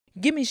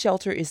Gimme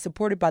Shelter is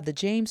supported by the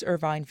James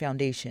Irvine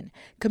Foundation,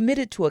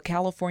 committed to a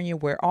California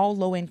where all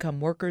low-income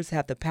workers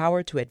have the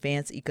power to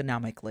advance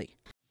economically.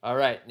 All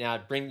right, now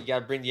you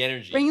gotta bring the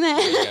energy. Bring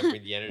that. You gotta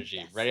bring the energy.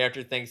 Yes. Right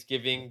after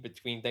Thanksgiving,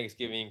 between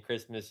Thanksgiving and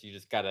Christmas, you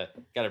just gotta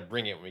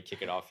bring it when we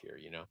kick it off here.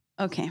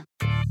 Okay.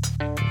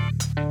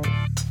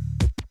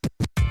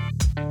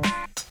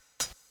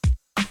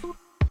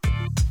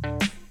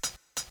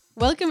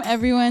 Welcome,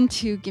 everyone,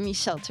 to Gimme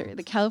Shelter,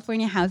 the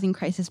California Housing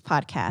Crisis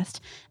Podcast.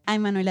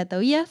 I'm Manuela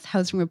Toillas,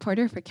 housing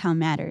reporter for Cal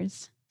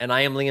Matters. And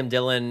I am Liam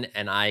Dillon,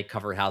 and I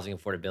cover housing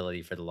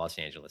affordability for the Los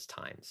Angeles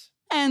Times.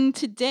 And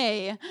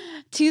today,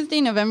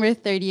 Tuesday, November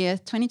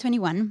 30th,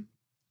 2021,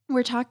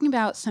 we're talking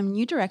about some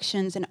new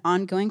directions and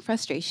ongoing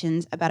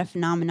frustrations about a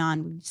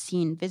phenomenon we've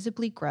seen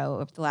visibly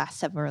grow over the last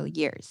several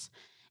years.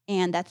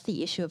 And that's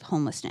the issue of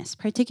homelessness,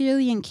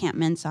 particularly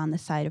encampments on the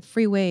side of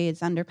freeways,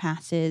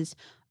 underpasses,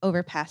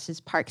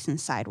 overpasses, parks,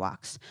 and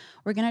sidewalks.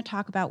 We're going to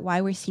talk about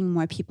why we're seeing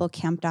more people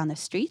camped on the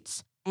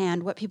streets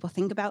and what people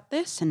think about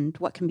this and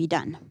what can be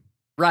done.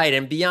 Right,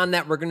 and beyond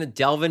that, we're going to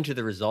delve into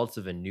the results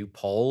of a new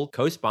poll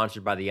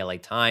co-sponsored by the LA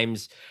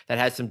Times that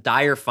has some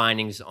dire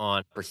findings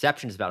on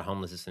perceptions about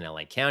homelessness in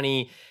LA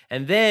County.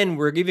 And then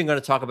we're even going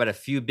to talk about a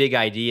few big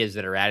ideas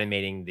that are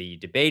animating the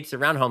debates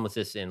around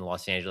homelessness in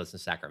Los Angeles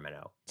and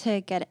Sacramento.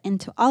 To get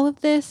into all of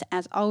this,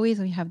 as always,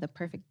 we have the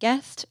perfect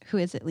guest. Who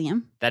is it,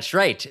 Liam? That's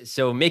right.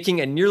 So making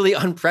a nearly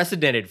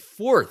unprecedented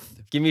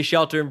fourth Gimme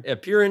Shelter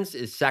appearance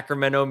is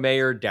Sacramento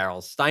Mayor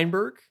Darrell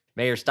Steinberg.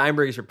 Mayor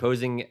Steinberg is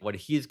proposing what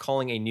he is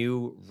calling a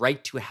new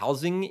right to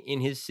housing in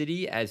his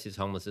city as his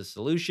homelessness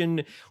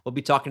solution. We'll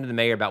be talking to the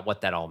mayor about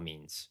what that all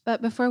means.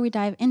 But before we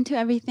dive into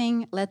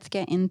everything, let's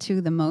get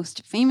into the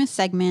most famous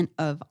segment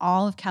of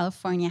all of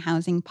California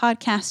housing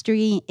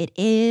podcastery. It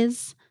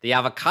is the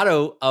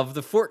avocado of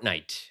the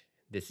fortnight.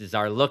 This is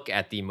our look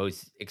at the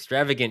most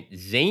extravagant,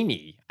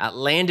 zany,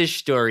 outlandish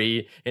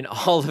story in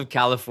all of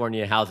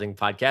California housing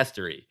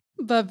podcastery.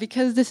 But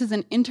because this is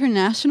an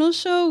international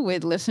show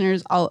with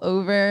listeners all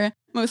over,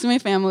 most of my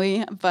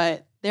family,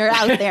 but they're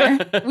out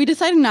there, we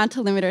decided not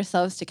to limit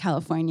ourselves to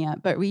California,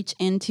 but reach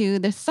into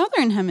the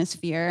Southern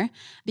Hemisphere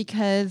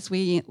because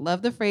we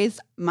love the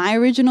phrase, my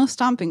original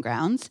stomping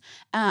grounds,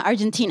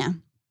 Argentina.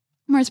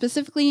 More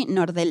specifically,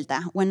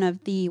 Nordelta, one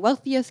of the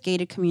wealthiest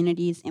gated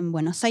communities in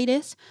Buenos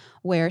Aires,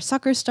 where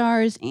soccer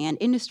stars and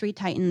industry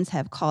titans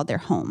have called their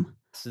home.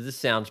 So this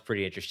sounds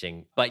pretty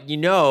interesting. But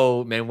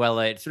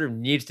Manuela, it sort of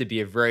needs to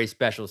be a very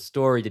special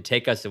story to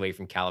take us away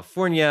from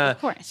California. Of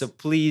course. So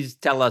please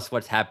tell us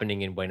what's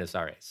happening in Buenos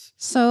Aires.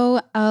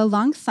 So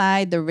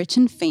alongside the rich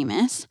and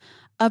famous,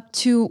 up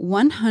to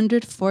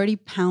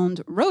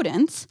 140-pound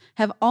rodents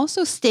have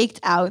also staked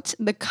out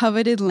the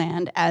coveted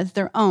land as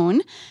their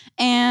own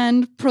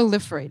and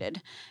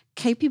proliferated.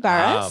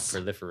 Capybaras,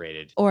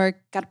 proliferated. or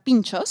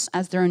carpinchos,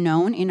 as they're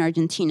known in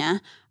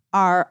Argentina,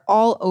 are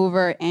all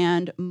over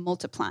and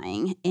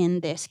multiplying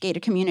in this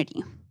gated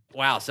community.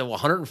 Wow, so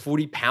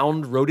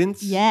 140-pound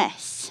rodents?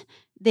 Yes.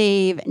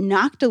 They've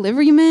knocked a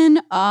liveryman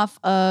off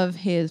of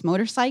his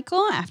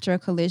motorcycle after a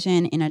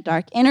collision in a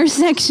dark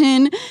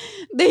intersection.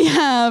 They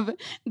have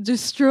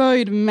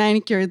destroyed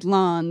manicured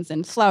lawns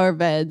and flower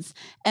beds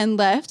and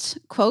left,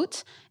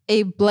 quote,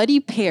 a bloody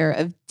pair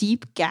of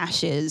deep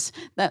gashes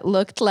that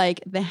looked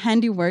like the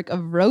handiwork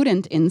of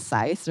rodent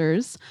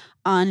incisors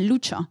on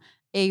Lucho,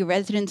 a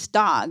resident's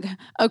dog,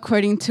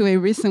 according to a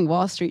recent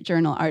Wall Street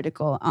Journal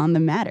article on the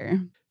matter.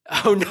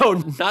 Oh, no,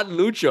 not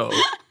Lucho.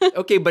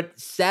 Okay, but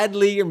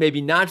sadly, or maybe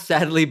not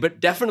sadly,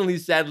 but definitely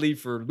sadly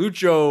for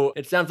Lucho,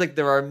 it sounds like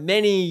there are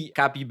many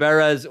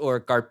capybaras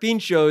or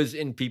carpinchos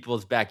in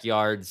people's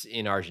backyards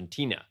in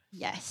Argentina.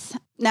 Yes.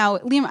 Now,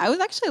 Liam, I was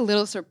actually a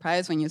little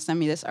surprised when you sent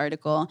me this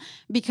article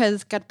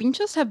because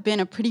carpinchos have been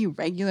a pretty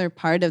regular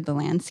part of the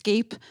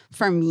landscape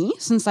for me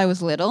since I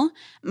was little.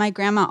 My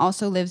grandma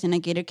also lives in a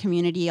gated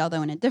community,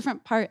 although in a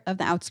different part of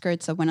the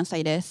outskirts of Buenos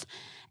Aires.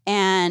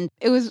 And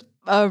it was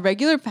a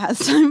regular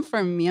pastime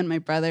for me and my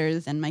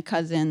brothers and my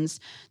cousins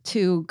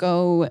to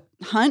go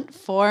hunt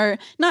for,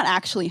 not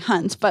actually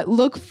hunt, but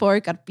look for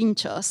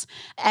carpinchos.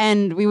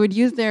 And we would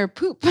use their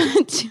poop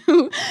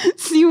to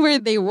see where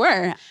they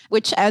were,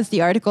 which, as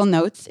the article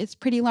notes, is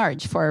pretty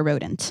large for a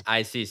rodent.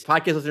 I see.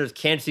 Podcast listeners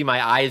can't see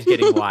my eyes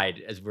getting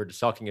wide as we're just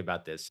talking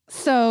about this.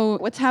 So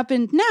what's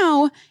happened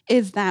now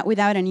is that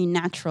without any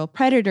natural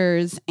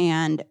predators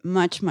and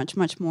much, much,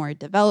 much more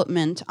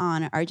development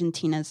on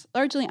Argentina's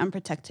largely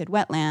unprotected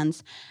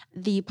wetlands,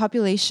 the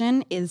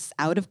population is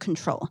out of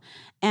control.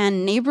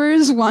 And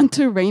neighbors want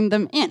to rein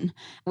them in,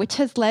 which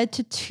has led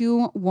to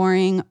two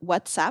warring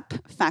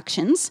WhatsApp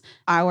factions,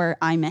 our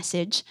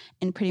iMessage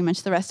in pretty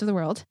much the rest of the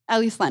world, at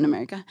least Latin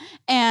America.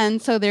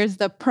 And so there's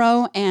the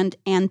pro and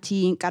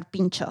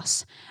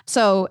anti-carpinchos.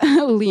 So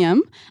Liam,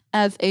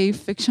 as a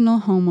fictional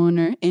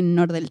homeowner in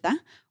Nordelta,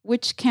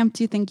 Which camp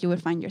do you think you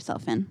would find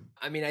yourself in?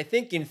 I mean, I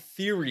think in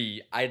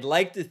theory, I'd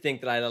like to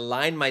think that I'd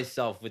align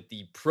myself with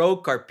the pro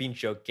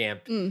Carpincho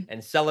camp Mm,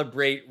 and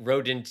celebrate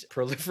rodent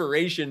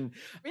proliferation.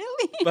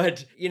 really?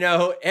 But,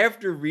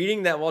 after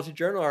reading that Wall Street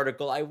Journal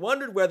article, I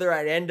wondered whether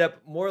I'd end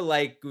up more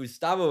like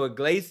Gustavo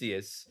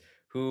Iglesias,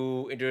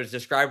 who it was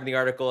described in the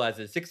article as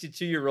a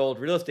 62-year-old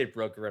real estate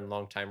broker and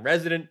longtime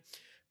resident.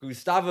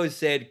 Gustavo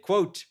said,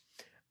 quote,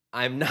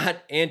 "I'm not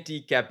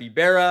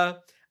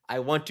anti-capybara. I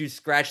want to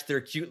scratch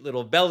their cute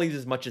little bellies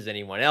as much as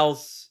anyone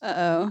else."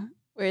 Uh-oh.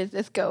 Where is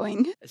this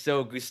going?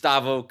 So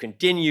Gustavo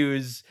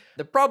continues,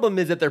 "The problem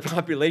is that their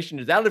population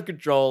is out of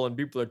control and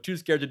people are too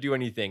scared to do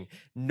anything.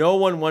 No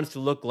one wants to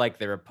look like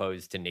they're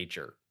opposed to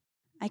nature."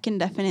 I can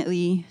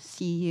definitely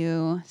see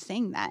you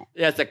saying that.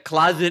 Yeah, it's a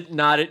closet,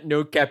 not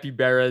no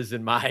capybaras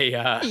in my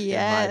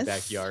Yes.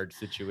 backyard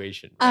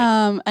situation.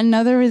 Right?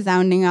 Another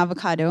resounding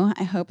avocado.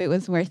 I hope it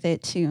was worth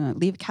it to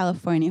leave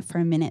California for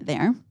a minute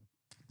there.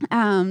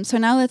 So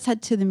now let's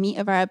head to the meat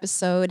of our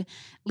episode.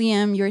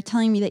 Liam, you were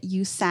telling me that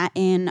you sat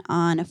in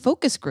on a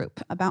focus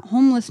group about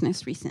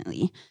homelessness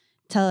recently.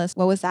 Tell us,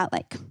 what was that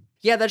like?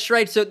 Yeah, that's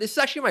right. So this is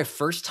actually my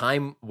first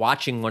time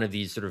watching one of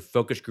these sort of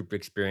focus group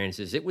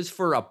experiences. It was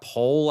for a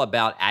poll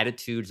about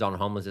attitudes on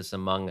homelessness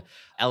among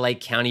LA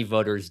County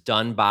voters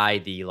done by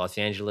the Los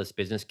Angeles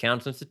Business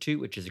Council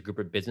Institute, which is a group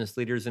of business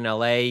leaders in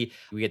LA.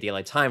 We at the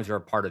LA Times are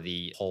a part of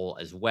the poll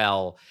as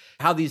well.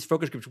 How these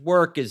focus groups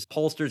work is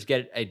pollsters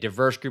get a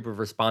diverse group of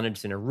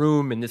respondents in a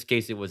room. In this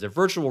case, it was a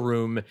virtual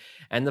room.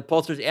 And the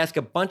pollsters ask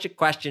a bunch of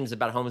questions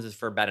about homelessness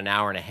for about an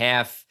hour and a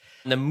half.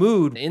 And the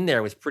mood in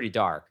there was pretty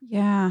dark.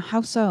 Yeah,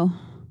 how so?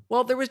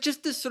 Well, there was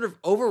just this sort of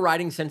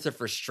overriding sense of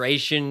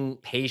frustration,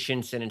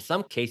 patience, and in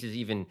some cases,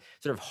 even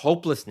sort of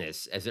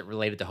hopelessness as it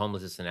related to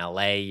homelessness in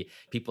LA.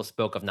 People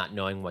spoke of not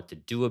knowing what to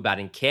do about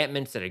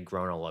encampments that had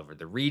grown all over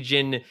the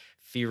region,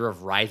 fear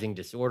of rising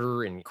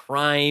disorder and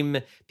crime,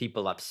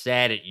 people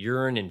upset at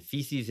urine and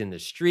feces in the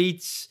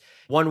streets.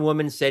 One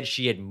woman said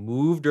she had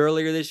moved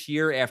earlier this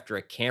year after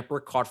a camper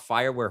caught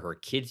fire where her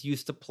kids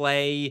used to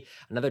play.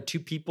 Another two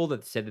people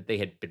that said that they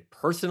had been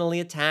personally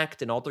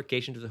attacked in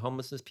altercations with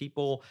homelessness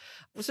people.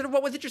 Sort of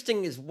what was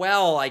interesting as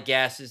well, I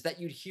guess, is that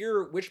you'd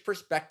hear which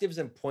perspectives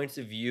and points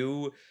of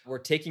view were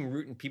taking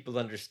root in people's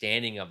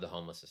understanding of the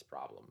homelessness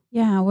problem.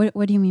 Yeah,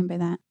 what do you mean by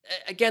that?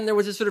 Again, there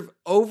was a sort of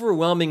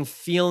overwhelming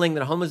feeling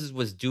that homelessness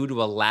was due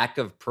to a lack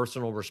of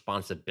personal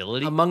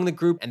responsibility among the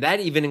group. And that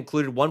even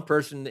included one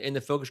person in the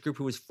focus group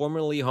who was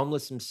formerly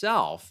homeless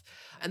himself.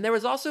 And there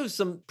was also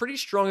some pretty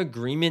strong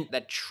agreement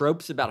that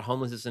tropes about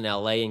homelessness in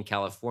LA and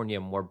California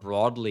more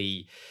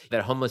broadly,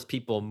 that homeless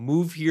people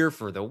move here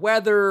for the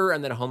weather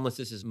and that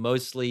homelessness is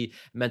mostly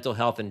mental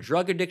health and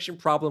drug addiction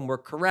problem, were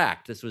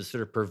correct. This was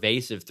sort of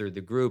pervasive through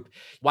the group.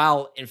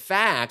 While in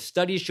fact,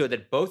 studies show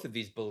that both of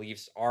these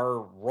beliefs are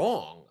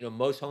wrong.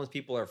 Most homeless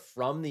people are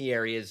from the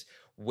areas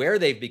where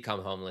they've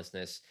become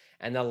homelessness,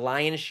 and the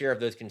lion's share of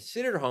those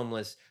considered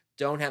homeless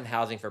don't have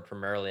housing for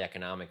primarily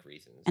economic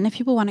reasons. And if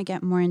people want to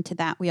get more into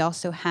that, we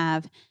also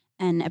have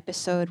an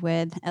episode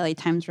with LA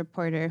Times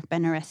reporter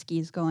Ben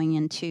Oreskes going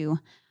into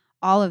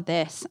all of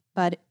this,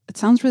 but it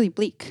sounds really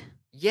bleak.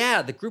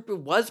 Yeah, the group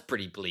was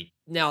pretty bleak.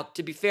 Now,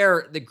 to be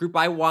fair, the group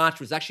I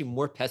watched was actually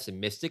more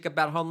pessimistic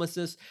about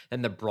homelessness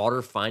than the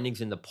broader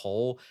findings in the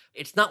poll.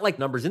 It's not like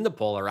numbers in the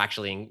poll are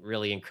actually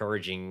really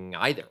encouraging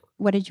either.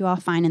 What did you all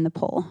find in the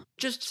poll?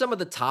 Just some of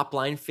the top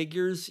line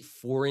figures.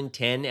 4 in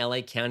 10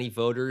 LA County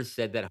voters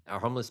said that our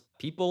homeless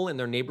people in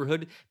their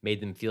neighborhood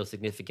made them feel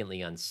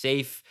significantly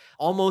unsafe.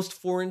 Almost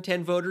 4 in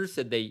 10 voters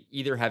said they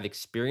either have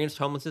experienced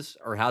homelessness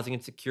or housing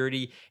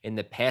insecurity in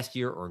the past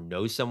year or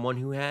know someone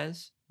who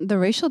has. The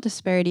racial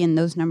disparity in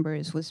those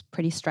numbers was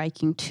pretty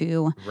striking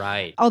too.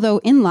 Right. Although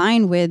in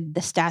line with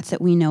the stats that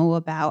we know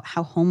about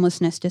how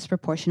homelessness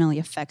disproportionately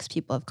affects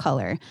people of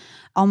color.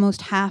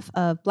 Almost half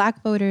of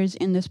Black voters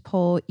in this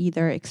poll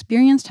either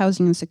experienced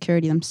housing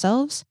insecurity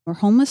themselves or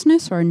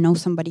homelessness or know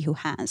somebody who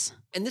has.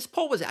 And this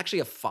poll was actually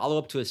a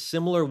follow-up to a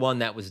similar one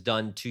that was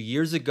done 2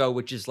 years ago,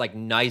 which is like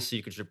nice so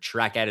you could sort of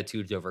track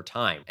attitudes over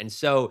time. And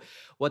so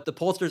what the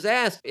pollsters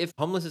asked, if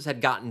homelessness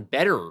had gotten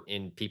better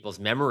in people's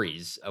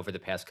memories over the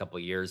past couple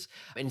of years,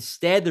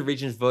 instead the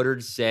region's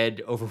voters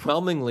said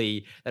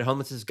overwhelmingly that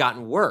homelessness has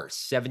gotten worse.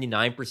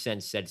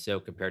 79% said so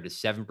compared to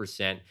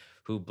 7%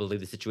 who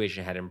believed the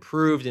situation had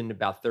improved, and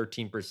about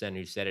 13%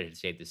 who said it had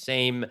stayed the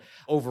same.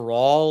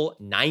 Overall,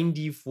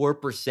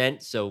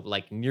 94%, so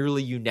like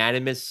nearly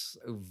unanimous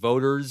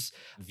voters,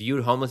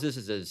 viewed homelessness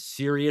as a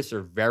serious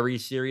or very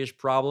serious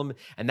problem.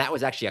 And that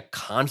was actually a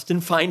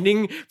constant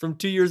finding from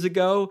 2 years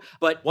ago.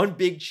 But one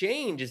big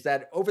change is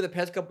that over the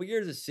past couple of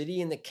years, the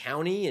city and the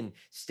county and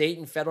state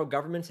and federal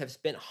governments have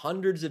spent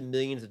hundreds of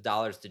millions of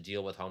dollars to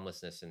deal with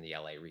homelessness in the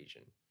LA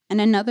region. And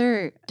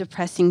another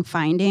depressing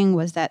finding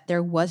was that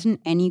there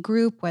wasn't any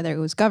group, whether it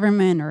was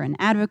government or an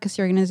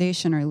advocacy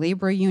organization or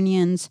labor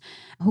unions,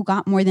 who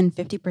got more than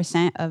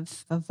 50%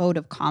 of a vote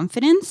of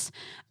confidence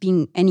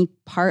being any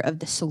part of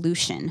the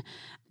solution.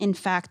 In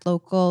fact,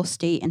 local,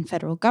 state, and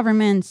federal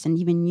governments and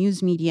even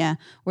news media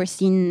were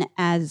seen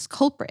as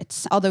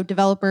culprits, although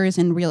developers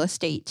and real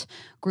estate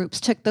groups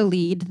took the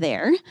lead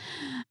there.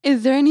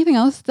 Is there anything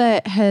else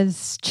that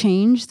has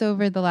changed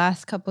over the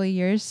last couple of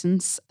years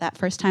since that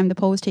first time the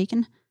poll was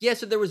taken? Yeah,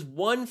 so there was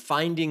one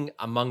finding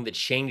among the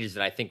changes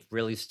that I think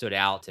really stood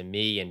out to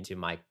me and to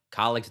my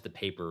colleagues at the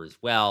paper as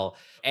well.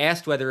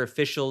 Asked whether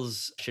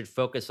officials should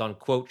focus on,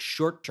 quote,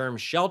 short-term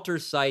shelter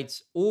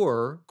sites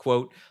or,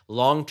 quote,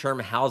 long-term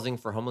housing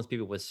for homeless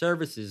people with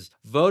services.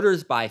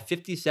 Voters by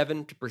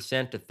 57%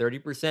 to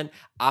 30%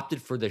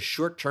 opted for the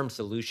short-term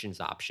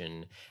solutions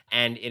option.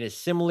 And in a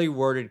similarly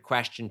worded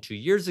question 2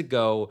 years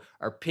ago,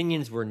 our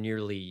opinions were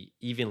nearly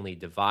evenly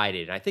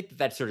divided. And I think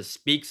that sort of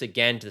speaks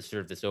again to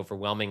sort of this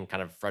overwhelming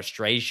kind of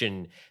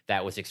frustration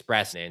that was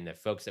expressed in the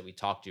folks that we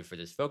talked to for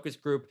this focus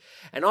group.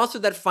 And also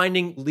that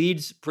finding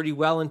leads pretty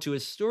well into a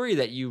story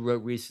that you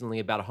wrote recently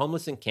about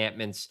homeless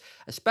encampments,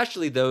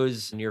 especially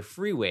those near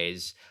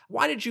freeways.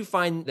 Why did you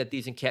find that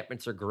these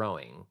encampments are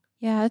growing?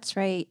 Yeah, that's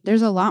right.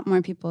 There's a lot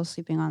more people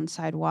sleeping on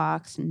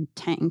sidewalks and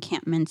tent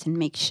encampments and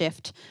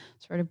makeshift,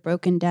 sort of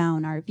broken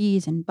down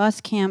RVs and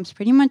bus camps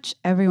pretty much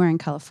everywhere in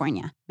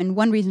California. And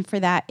one reason for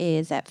that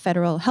is that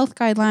federal health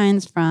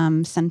guidelines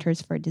from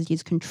Centers for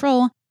Disease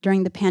Control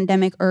during the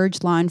pandemic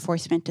urged law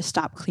enforcement to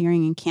stop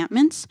clearing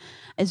encampments,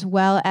 as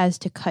well as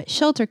to cut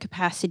shelter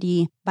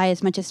capacity by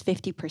as much as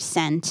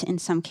 50% in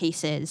some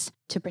cases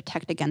to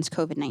protect against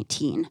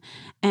COVID-19.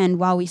 And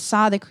while we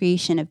saw the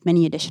creation of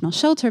many additional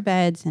shelter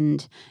beds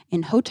and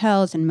in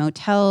hotels and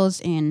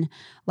motels in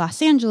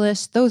Los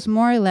Angeles, those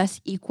more or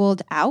less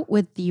equaled out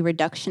with the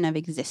reduction of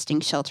existing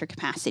shelter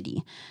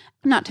capacity,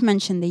 not to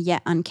mention the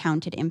yet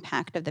uncounted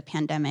impact of the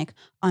pandemic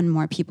on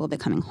more people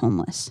becoming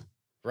homeless.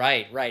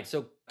 Right.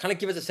 So kind of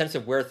give us a sense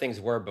of where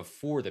things were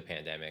before the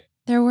pandemic.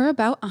 There were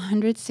about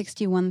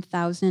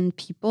 161,000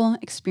 people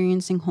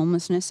experiencing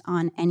homelessness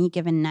on any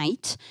given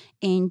night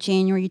in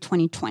January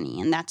 2020,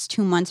 and that's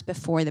 2 months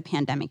before the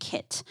pandemic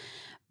hit.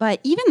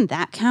 But even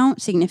that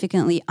count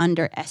significantly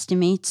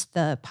underestimates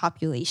the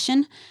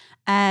population,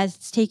 as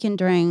it's taken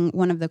during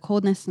one of the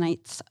coldest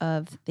nights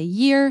of the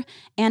year,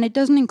 and it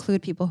doesn't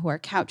include people who are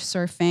couch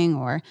surfing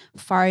or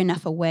far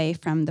enough away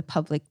from the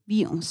public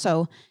view.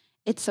 So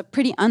it's a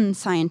pretty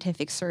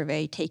unscientific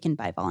survey taken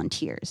by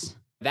volunteers.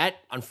 That,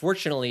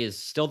 unfortunately, is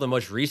still the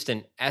most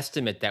recent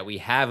estimate that we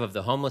have of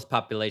the homeless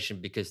population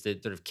because the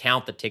sort of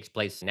count that takes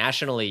place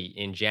nationally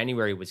in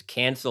January was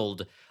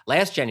canceled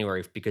last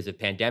January because of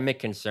pandemic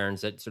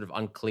concerns. It's sort of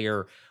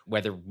unclear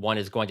whether one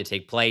is going to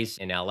take place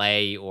in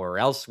LA or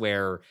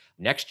elsewhere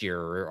next year,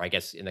 or I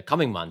guess in the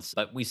coming months.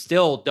 But we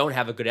still don't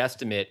have a good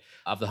estimate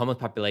of the homeless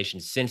population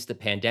since the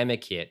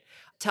pandemic hit.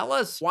 Tell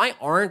us, why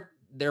aren't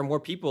there are more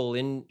people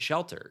in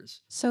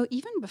shelters? So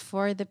even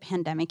before the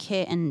pandemic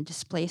hit and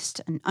displaced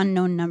an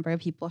unknown number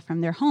of people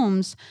from their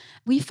homes,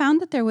 we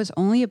found that there was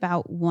only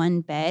about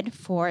one bed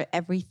for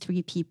every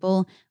 3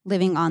 people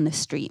living on the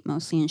street,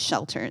 mostly in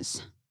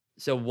shelters.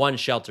 So one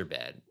shelter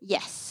bed.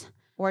 Yes,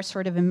 or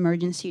sort of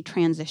emergency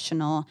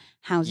transitional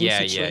housing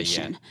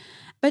situation.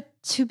 But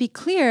to be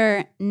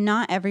clear,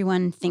 not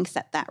everyone thinks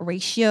that that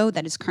ratio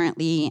that is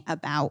currently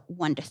about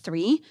 1 to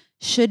 3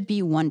 should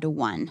be 1 to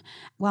 1.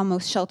 While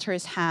most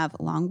shelters have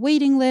long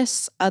waiting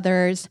lists,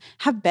 others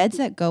have beds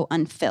that go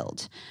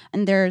unfilled.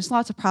 And there's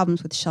lots of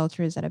problems with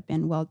shelters that have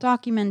been well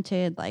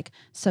documented, like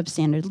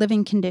substandard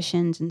living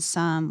conditions in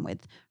some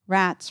with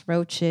rats,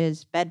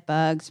 roaches, bed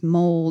bugs,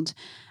 mold.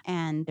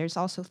 And there's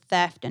also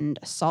theft and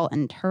assault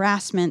and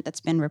harassment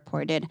that's been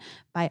reported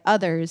by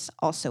others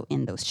also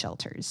in those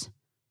shelters.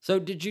 So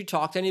did you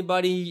talk to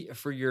anybody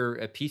for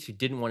your piece who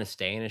didn't want to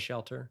stay in a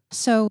shelter?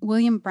 So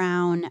William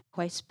Brown,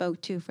 who I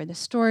spoke to for the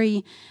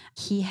story,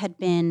 he had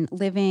been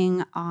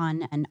living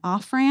on an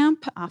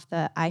off-ramp off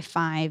the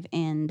I-5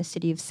 in the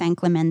city of San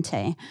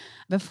Clemente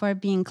before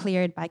being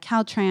cleared by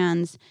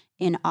Caltrans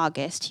in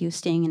August. He was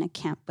staying in a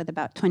camp with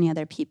about 20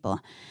 other people.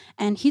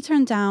 And he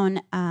turned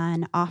down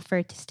an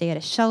offer to stay at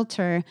a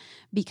shelter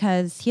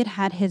because he had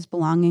had his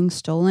belongings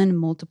stolen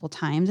multiple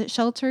times at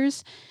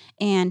shelters.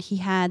 And he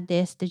had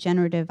this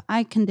degenerative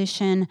eye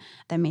condition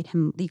that made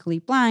him legally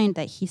blind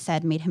that he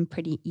said made him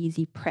pretty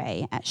easy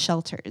prey at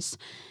shelters.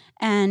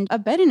 And a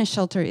bed in a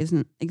shelter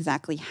isn't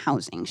exactly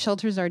housing.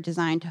 Shelters are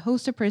designed to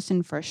host a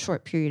person for a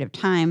short period of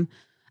time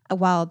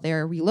while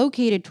they're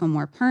relocated to a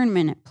more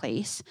permanent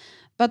place.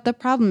 But the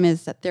problem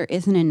is that there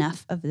isn't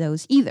enough of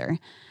those either.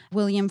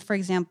 William, for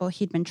example,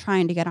 he'd been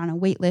trying to get on a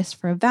wait list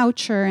for a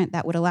voucher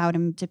that would allow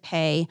him to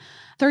pay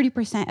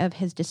 30% of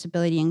his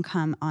disability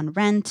income on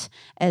rent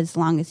as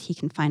long as he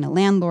can find a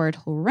landlord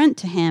who'll rent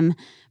to him.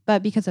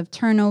 But because of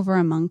turnover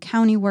among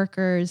county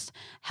workers,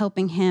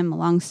 helping him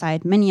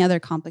alongside many other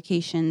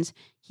complications,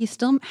 he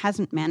still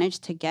hasn't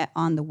managed to get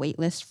on the wait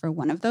list for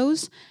one of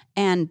those.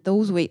 And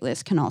those wait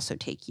lists can also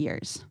take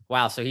years.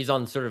 Wow, so he's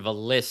on sort of a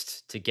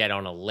list to get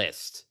on a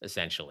list,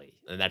 essentially.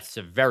 And that's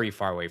very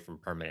far away from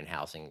permanent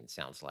housing, it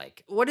sounds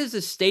like. What has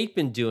the state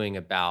been doing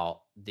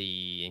about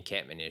the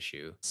encampment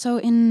issue? So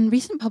in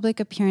recent public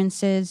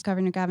appearances,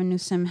 Governor Gavin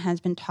Newsom has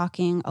been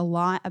talking a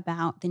lot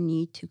about the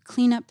need to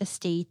clean up the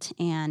state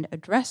and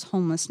address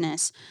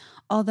homelessness,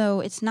 although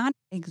it's not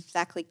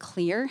exactly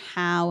clear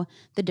how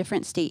the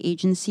different state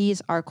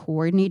agencies are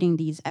coordinating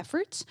these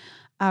efforts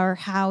or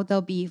how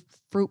they'll be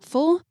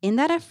fruitful in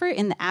that effort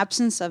in the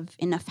absence of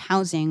enough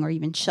housing or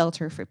even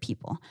shelter for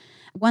people.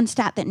 One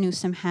stat that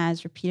Newsom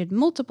has repeated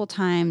multiple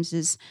times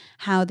is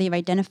how they've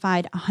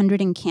identified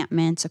 100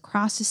 encampments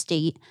across the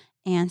state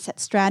and set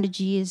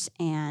strategies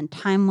and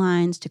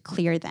timelines to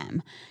clear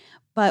them.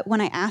 But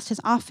when I asked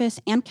his office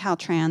and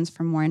Caltrans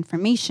for more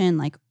information,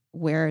 like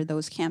where are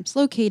those camps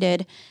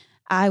located,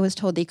 I was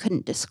told they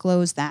couldn't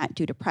disclose that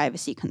due to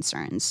privacy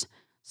concerns.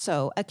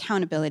 So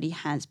accountability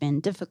has been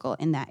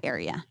difficult in that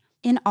area.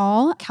 In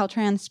all,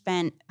 Caltrans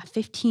spent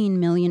 $15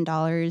 million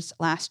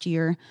last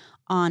year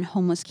on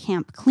homeless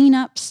camp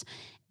cleanups,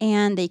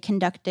 and they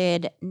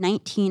conducted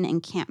 19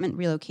 encampment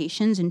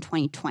relocations in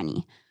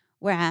 2020.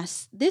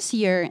 Whereas this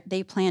year,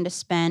 they plan to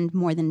spend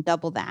more than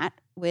double that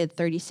with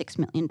 $36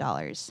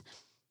 million.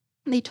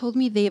 They told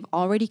me they've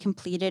already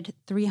completed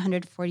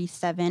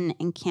 347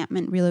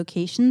 encampment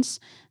relocations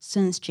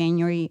since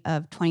January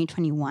of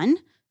 2021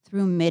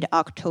 through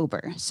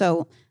mid-October.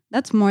 So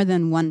that's more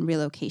than one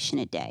relocation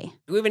a day.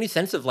 Do we have any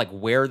sense of like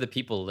where the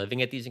people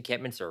living at these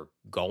encampments are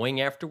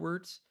going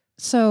afterwards?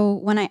 So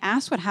when I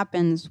asked what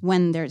happens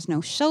when there's no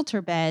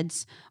shelter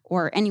beds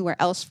or anywhere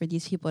else for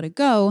these people to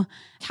go,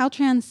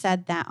 Caltrans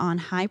said that on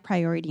high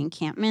priority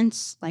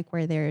encampments, like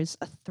where there's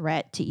a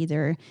threat to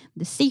either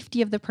the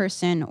safety of the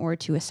person or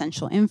to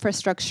essential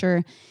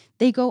infrastructure,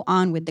 they go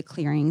on with the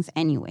clearings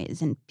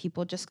anyways, and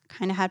people just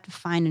kind of have to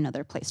find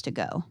another place to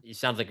go. It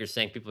sounds like you're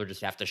saying people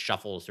just have to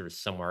shuffle sort of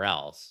somewhere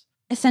else.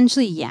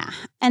 Essentially, yeah.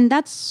 And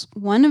that's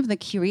one of the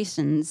key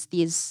reasons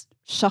these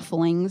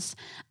shufflings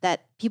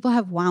that people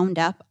have wound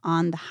up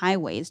on the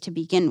highways to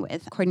begin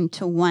with, according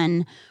to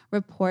one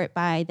report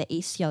by the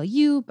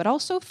ACLU, but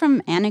also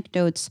from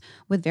anecdotes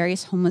with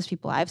various homeless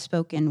people I've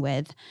spoken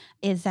with,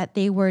 is that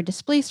they were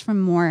displaced from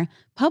more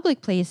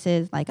public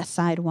places like a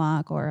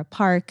sidewalk or a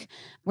park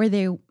where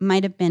they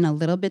might have been a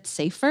little bit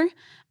safer.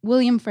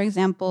 William, for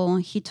example,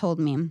 he told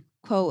me,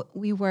 quote,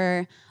 "We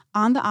were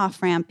on the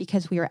off-ramp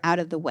because we were out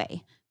of the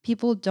way.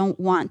 People don't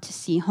want to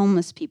see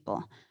homeless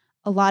people.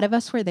 A lot of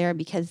us were there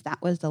because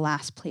that was the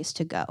last place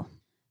to go."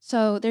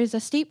 So there's a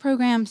state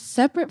program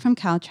separate from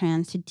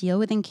Caltrans to deal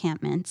with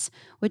encampments,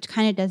 which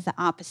kind of does the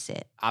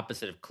opposite.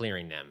 Opposite of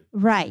clearing them.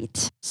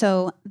 Right.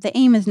 So the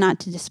aim is not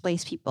to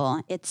displace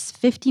people. It's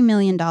 $50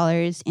 million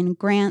in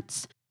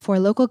grants for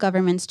local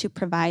governments to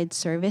provide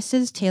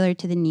services tailored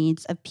to the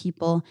needs of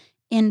people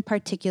in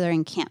particular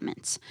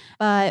encampments.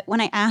 But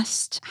when I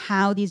asked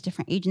how these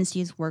different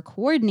agencies were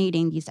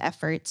coordinating these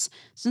efforts,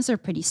 since they're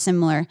pretty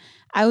similar,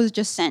 I was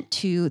just sent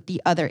to the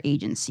other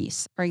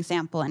agencies. For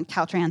example, and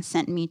Caltrans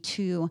sent me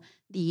to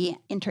the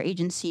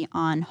Interagency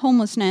on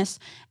Homelessness,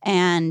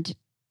 and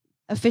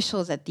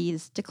officials at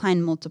these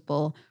declined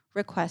multiple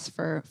requests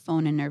for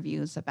phone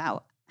interviews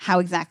about how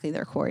exactly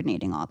they're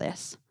coordinating all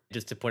this.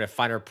 Just to put a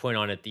finer point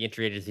on it, the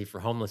Interagency for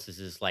Homelessness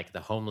is like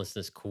the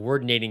Homelessness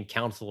Coordinating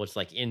Council. It's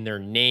like in their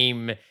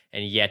name,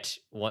 and yet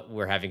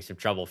we're having some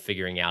trouble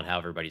figuring out how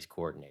everybody's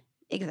coordinating.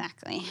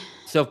 Exactly.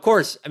 So, of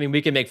course, I mean,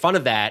 we can make fun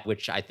of that,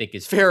 which I think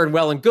is fair and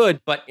well and good.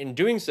 But in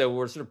doing so,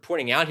 we're sort of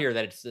pointing out here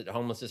that it's the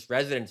homelessness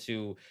residents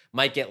who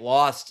might get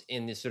lost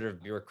in this sort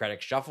of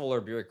bureaucratic shuffle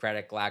or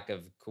bureaucratic lack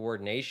of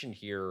coordination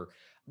here.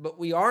 But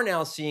we are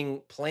now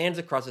seeing plans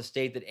across the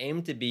state that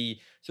aim to be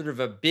sort of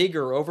a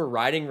bigger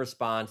overriding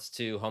response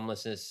to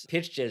homelessness,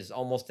 pitched as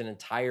almost an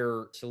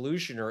entire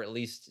solution, or at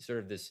least sort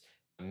of this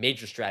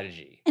major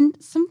strategy. And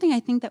something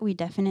I think that we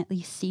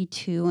definitely see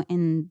too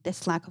in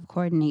this lack of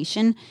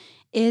coordination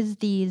is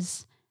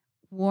these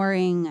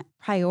warring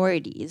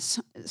priorities.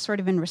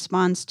 Sort of in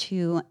response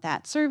to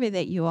that survey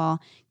that you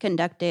all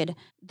conducted,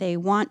 they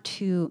want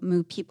to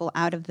move people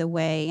out of the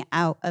way,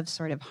 out of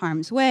sort of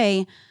harm's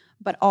way,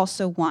 but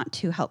also want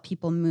to help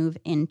people move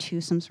into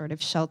some sort of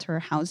shelter or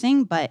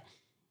housing. But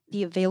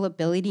the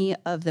availability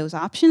of those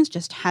options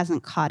just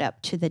hasn't caught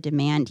up to the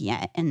demand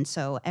yet. And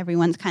so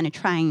everyone's kind of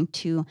trying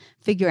to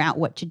figure out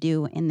what to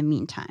do in the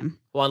meantime.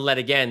 Well, and let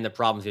again the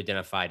problems you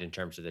identified in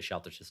terms of the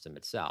shelter system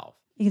itself.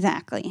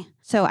 Exactly.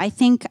 So I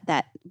think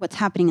that what's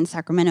happening in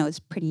Sacramento is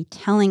pretty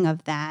telling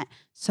of that.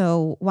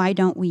 So why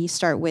don't we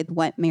start with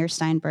what Mayor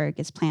Steinberg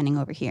is planning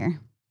over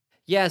here?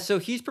 Yeah, so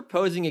he's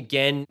proposing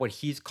again what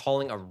he's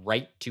calling a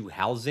right to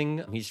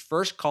housing. He's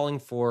first calling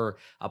for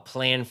a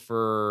plan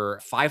for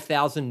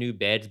 5,000 new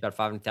beds, about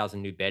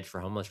 5,000 new beds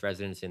for homeless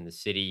residents in the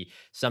city,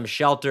 some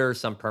shelter,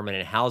 some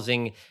permanent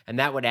housing, and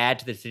that would add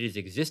to the city's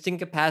existing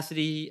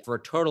capacity for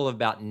a total of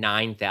about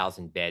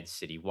 9,000 beds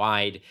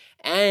citywide.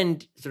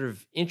 And sort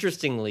of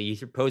interestingly, he's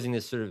proposing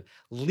this sort of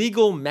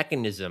legal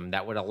mechanism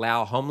that would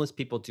allow homeless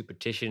people to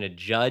petition a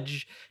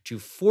judge to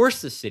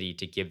force the city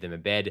to give them a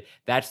bed.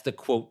 That's the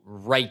quote,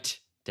 right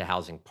to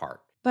housing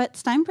part. But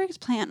Steinberg's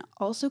plan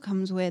also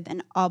comes with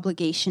an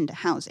obligation to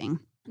housing.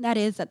 That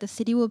is, that the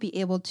city will be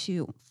able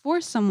to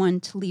force someone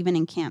to leave an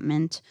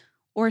encampment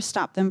or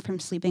stop them from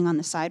sleeping on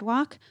the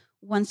sidewalk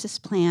once this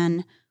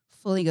plan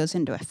fully goes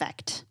into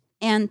effect.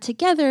 And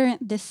together,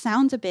 this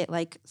sounds a bit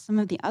like some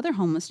of the other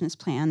homelessness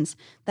plans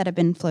that have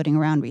been floating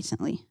around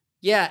recently.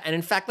 Yeah, and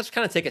in fact, let's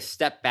kind of take a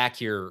step back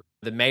here.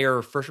 The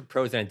mayor first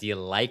proposed an idea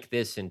like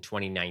this in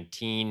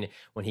 2019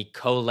 when he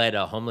co-led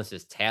a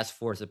homelessness task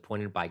force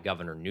appointed by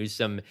Governor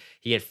Newsom.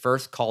 He had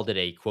first called it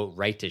a, quote,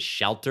 right to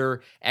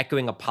shelter,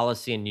 echoing a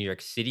policy in New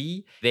York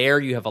City. There,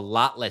 you have a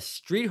lot less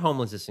street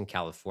homelessness in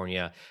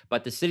California,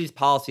 but the city's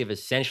policy of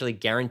essentially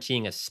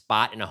guaranteeing a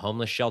spot in a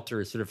homeless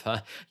shelter is sort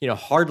of,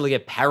 hardly a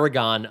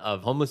paragon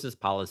of homelessness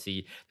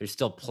policy. There's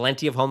still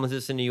plenty of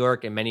homelessness in New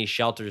York, and many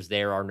shelters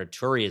there are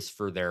notorious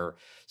for their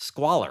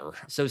squalor.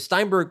 So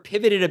Steinberg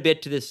pivoted a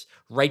bit to this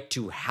right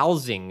to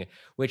housing,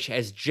 which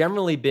has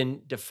generally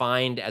been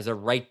defined as a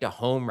right to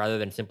home rather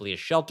than simply a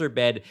shelter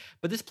bed.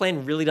 But this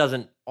plan really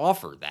doesn't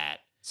offer that.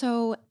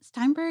 So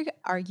Steinberg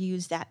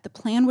argues that the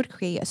plan would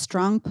create a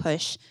strong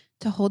push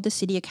to hold the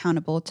city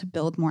accountable to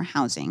build more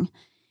housing.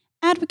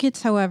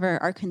 Advocates, however,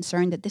 are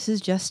concerned that this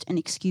is just an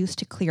excuse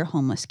to clear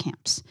homeless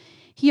camps.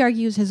 He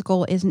argues his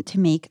goal isn't to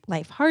make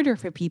life harder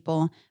for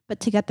people, but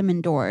to get them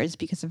indoors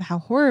because of how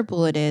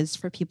horrible it is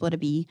for people to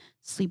be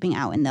sleeping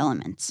out in the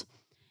elements.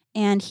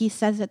 And he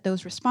says that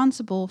those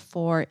responsible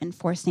for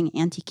enforcing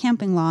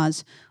anti-camping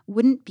laws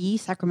wouldn't be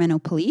Sacramento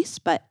police,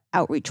 but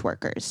outreach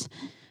workers.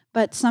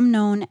 But some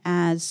known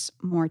as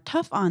more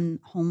tough on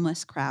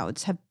homeless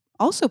crowds have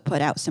also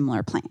put out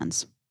similar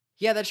plans.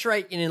 Yeah, that's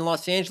right. And in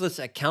Los Angeles,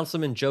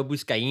 Councilman Joe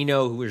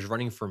Buscaino, who is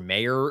running for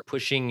mayor,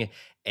 pushing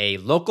a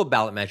local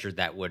ballot measure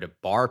that would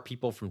bar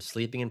people from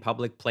sleeping in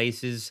public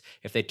places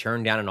if they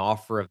turn down an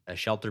offer of a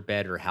shelter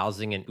bed or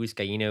housing. And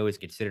Buscaino is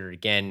considered,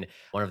 again,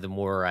 one of the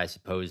more, I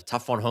suppose,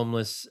 tough on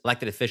homeless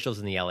elected officials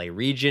in the LA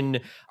region.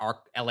 Our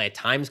LA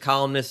Times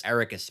columnist,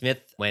 Erica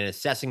Smith, when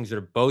assessing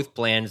sort of both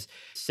plans,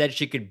 said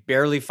she could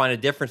barely find a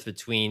difference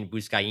between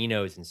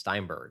Buscaino's and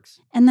Steinberg's.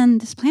 And then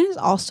this plan is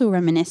also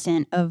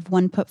reminiscent of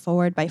one put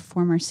forward by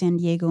former San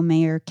Diego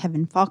Mayor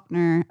Kevin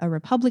Faulconer, a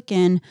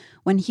Republican,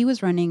 when he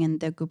was running in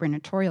the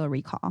gubernatorial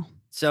recall.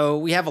 So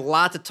we have a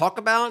lot to talk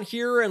about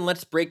here, and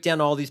let's break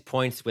down all these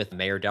points with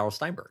Mayor Darrell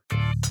Steinberg.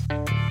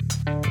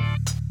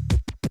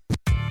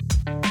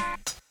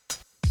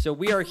 So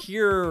we are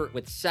here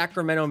with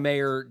Sacramento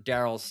Mayor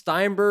Darrell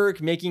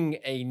Steinberg, making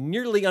a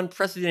nearly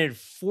unprecedented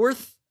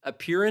fourth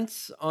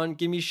appearance on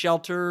Gimme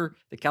Shelter,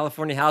 the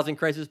California Housing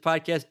Crisis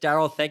podcast.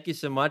 Darrell, thank you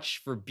so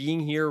much for being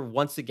here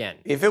once again.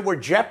 If it were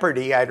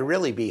Jeopardy, I'd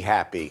really be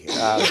happy.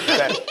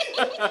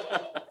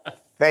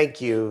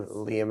 Thank you,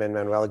 Liam and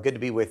Manuela. Good to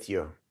be with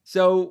you.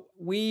 So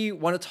we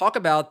want to talk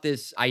about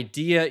this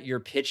idea you're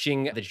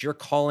pitching that you're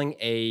calling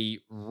a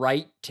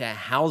right to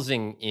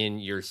housing in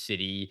your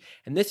city.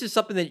 And this is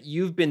something that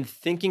you've been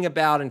thinking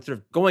about and sort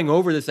of going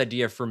over this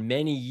idea for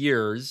many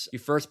years. You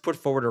first put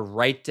forward a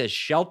right to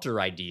shelter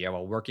idea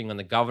while working on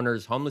the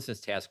governor's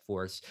homelessness task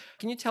force.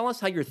 Can you tell us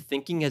how your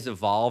thinking has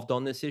evolved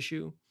on this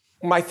issue?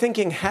 My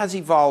thinking has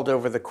evolved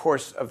over the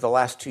course of the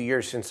last 2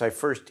 years since I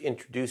first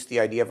introduced the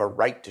idea of a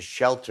right to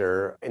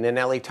shelter in an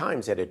LA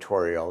Times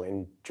editorial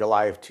in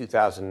July of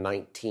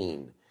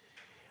 2019.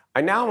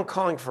 I now am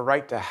calling for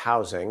right to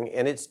housing,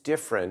 and it's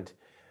different,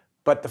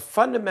 but the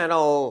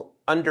fundamental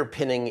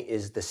underpinning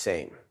is the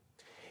same.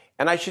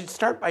 And I should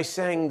start by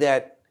saying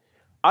that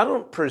I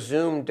don't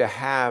presume to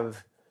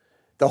have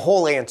the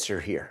whole answer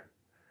here.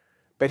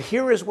 But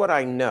here is what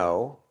I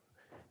know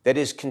that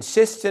is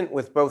consistent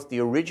with both the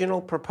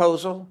original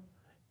proposal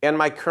and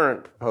my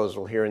current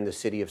proposal here in the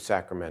city of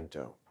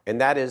Sacramento.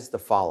 And that is the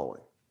following.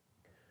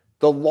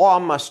 The law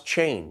must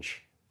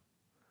change.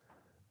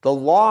 The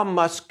law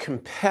must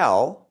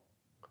compel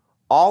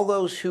all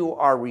those who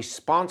are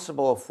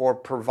responsible for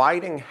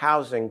providing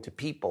housing to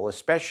people,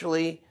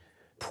 especially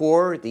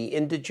poor, the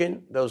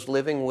indigent, those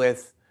living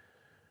with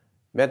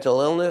mental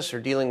illness or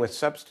dealing with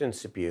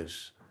substance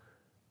abuse.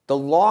 The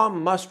law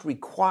must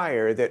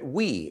require that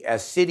we,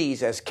 as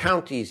cities, as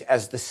counties,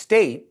 as the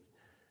state,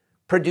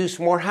 produce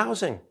more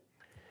housing.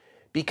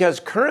 Because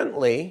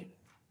currently,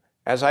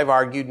 as I've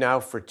argued now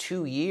for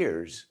 2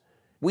 years,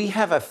 we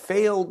have a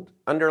failed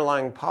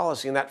underlying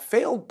policy. And that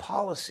failed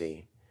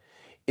policy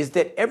is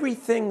that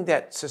everything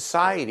that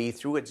society,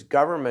 through its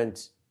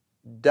government,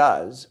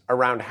 does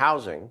around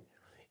housing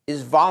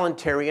is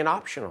voluntary and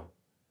optional.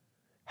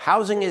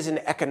 Housing is an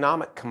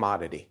economic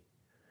commodity.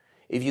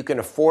 If you can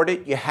afford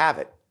it, you have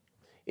it.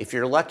 If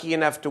you're lucky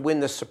enough to win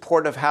the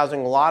supportive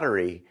housing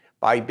lottery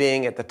by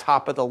being at the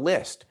top of the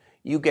list,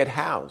 you get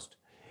housed.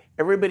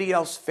 Everybody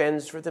else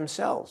fends for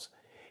themselves.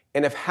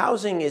 And if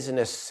housing is an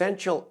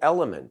essential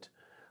element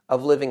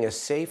of living a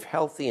safe,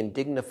 healthy, and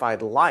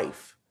dignified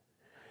life,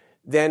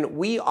 then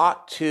we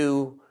ought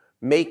to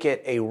make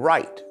it a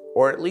right,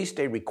 or at least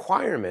a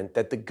requirement,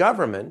 that the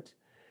government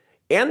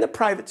and the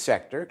private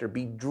sector to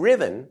be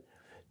driven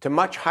to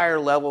much higher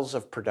levels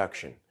of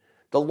production.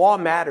 The law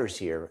matters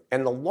here,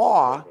 and the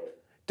law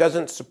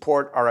doesn't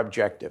support our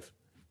objective.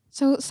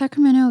 So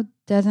Sacramento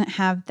doesn't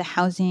have the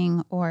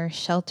housing or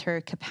shelter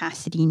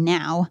capacity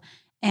now,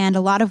 and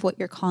a lot of what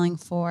you're calling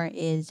for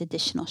is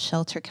additional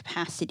shelter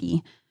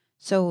capacity.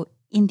 So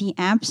in the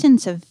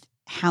absence of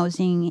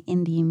housing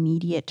in the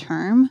immediate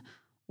term,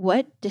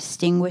 what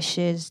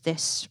distinguishes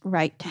this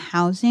right to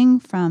housing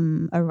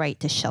from a right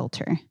to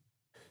shelter?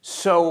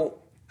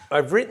 So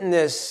I've written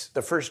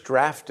the first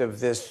draft of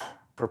this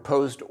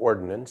proposed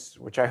ordinance,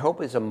 which I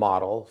hope is a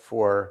model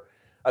for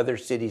other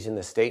cities in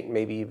the state, and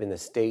maybe even the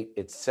state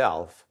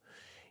itself,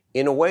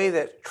 in a way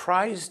that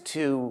tries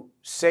to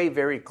say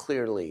very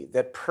clearly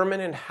that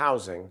permanent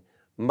housing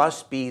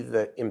must be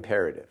the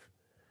imperative,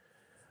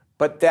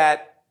 but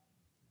that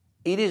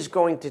it is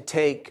going to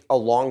take a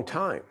long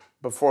time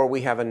before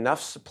we have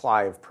enough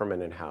supply of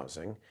permanent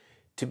housing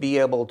to be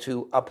able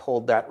to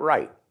uphold that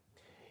right.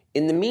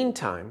 In the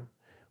meantime,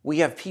 we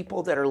have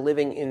people that are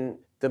living in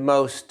the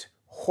most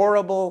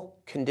horrible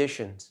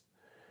conditions.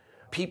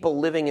 People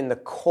living in the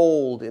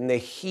cold, in the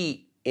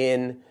heat,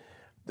 in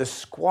the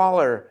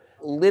squalor,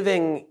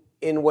 living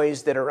in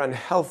ways that are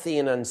unhealthy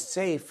and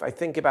unsafe. I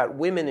think about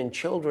women and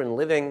children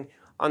living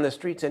on the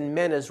streets, and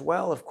men as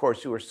well, of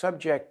course, who are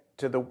subject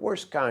to the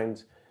worst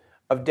kinds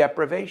of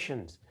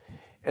deprivations.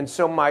 And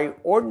so my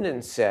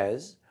ordinance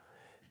says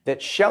that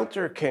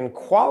shelter can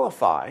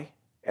qualify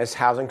as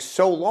housing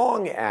so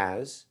long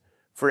as,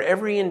 for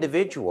every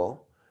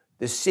individual,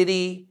 the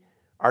city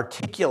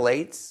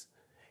articulates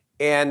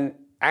and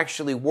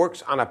actually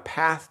works on a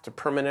path to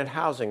permanent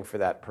housing for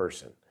that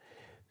person.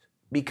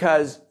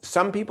 Because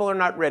some people are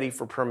not ready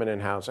for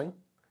permanent housing.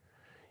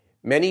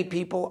 Many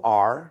people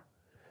are.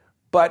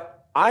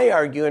 But I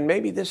argue, and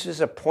maybe this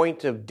is a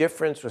point of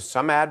difference with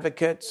some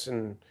advocates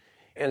and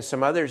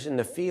some others in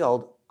the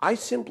field, I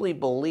simply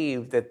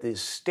believe that the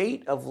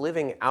state of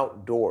living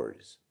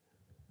outdoors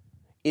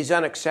is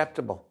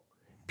unacceptable.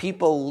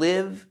 People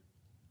live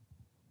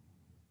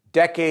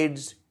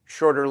decades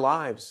shorter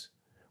lives.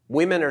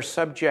 Women are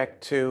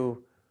subject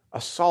to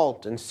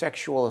assault and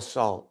sexual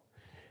assault.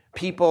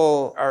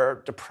 People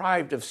are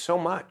deprived of so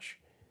much.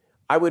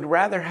 I would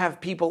rather have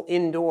people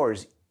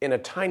indoors, in a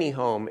tiny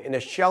home, in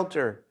a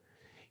shelter,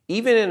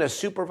 even in a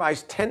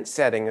supervised tent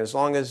setting, as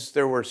long as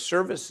there were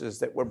services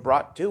that were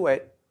brought to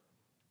it,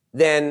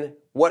 than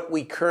what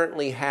we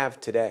currently have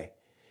today.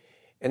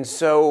 And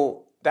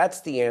so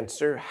that's the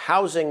answer.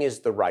 Housing is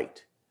the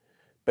right,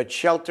 but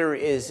shelter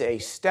is a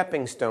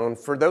stepping stone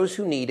for those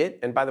who need it.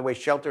 And by the way,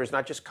 shelter is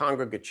not just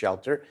congregate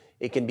shelter.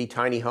 It can be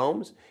tiny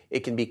homes.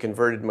 It can be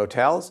converted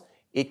motels.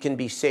 It can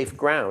be safe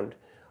ground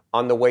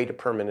on the way to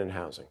permanent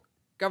housing.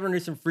 Governor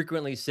Newsom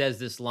frequently says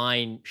this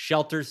line,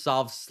 shelter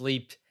solves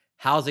sleep,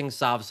 housing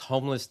solves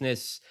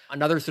homelessness.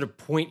 Another sort of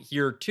point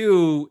here,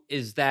 too,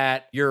 is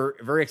that you're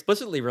very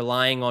explicitly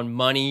relying on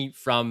money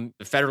from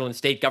the federal and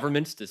state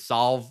governments to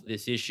solve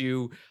this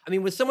issue. I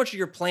mean, with so much of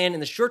your plan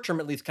in the short term,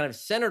 at least, kind of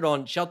centered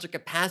on shelter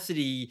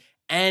capacity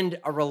and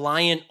are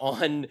reliant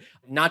on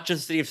not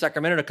just the city of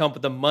Sacramento to come up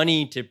with the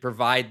money to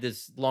provide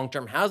this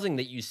long-term housing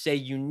that you say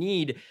you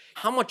need,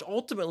 how much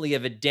ultimately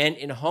of a dent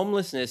in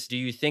homelessness do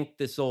you think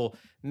this will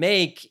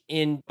make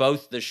in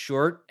both the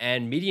short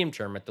and medium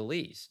term at the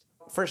least?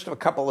 First, a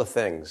couple of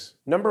things.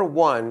 Number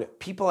one,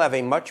 people have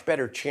a much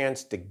better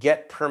chance to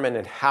get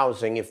permanent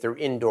housing if they're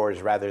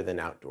indoors rather than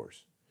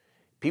outdoors.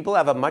 People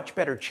have a much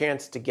better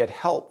chance to get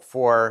help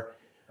for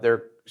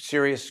their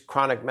serious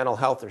chronic mental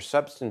health or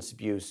substance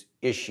abuse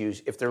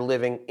issues if they're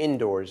living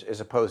indoors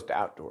as opposed to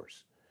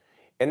outdoors.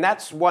 And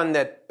that's one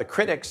that the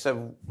critics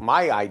of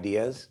my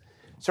ideas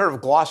sort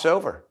of gloss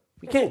over.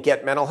 We can't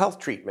get mental health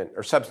treatment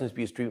or substance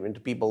abuse treatment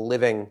to people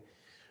living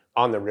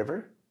on the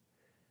river.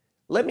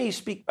 Let me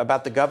speak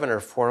about the governor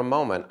for a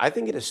moment. I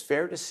think it is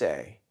fair to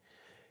say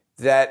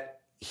that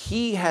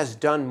he has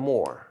done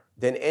more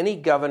than any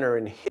governor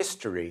in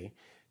history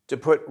to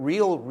put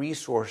real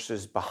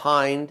resources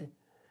behind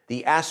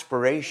the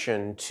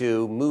aspiration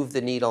to move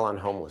the needle on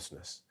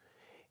homelessness.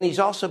 And he's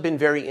also been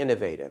very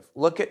innovative.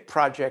 Look at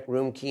Project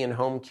Room Key and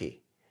Home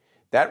Key.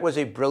 That was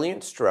a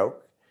brilliant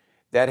stroke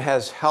that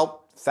has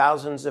helped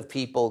thousands of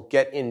people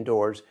get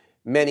indoors,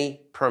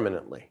 many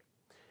permanently.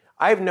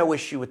 I have no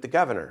issue with the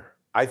governor.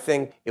 I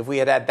think if we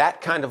had had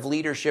that kind of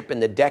leadership in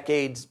the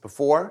decades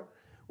before,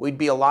 we'd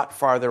be a lot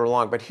farther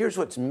along. But here's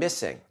what's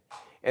missing.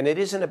 And it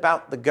isn't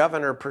about the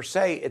governor per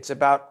se, it's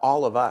about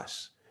all of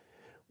us.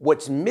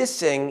 What's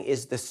missing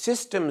is the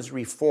systems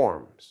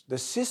reforms, the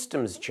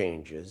systems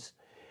changes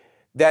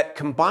that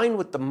combined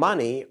with the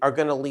money are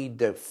going to lead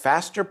to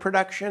faster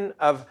production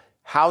of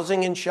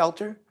housing and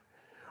shelter,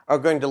 are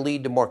going to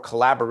lead to more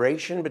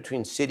collaboration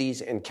between cities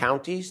and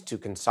counties to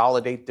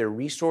consolidate their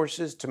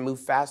resources to move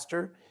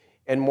faster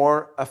and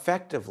more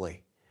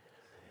effectively.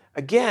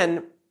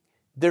 Again,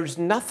 there's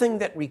nothing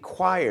that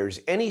requires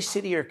any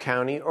city or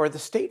county, or the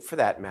state for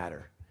that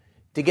matter,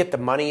 to get the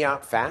money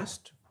out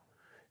fast,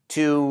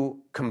 to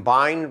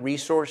combine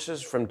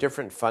resources from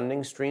different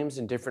funding streams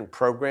and different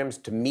programs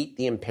to meet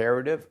the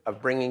imperative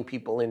of bringing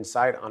people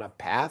inside on a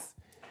path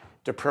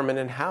to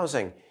permanent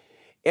housing.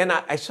 And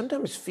I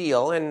sometimes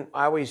feel, and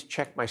I always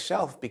check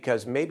myself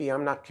because maybe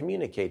I'm not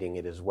communicating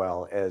it as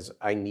well as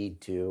I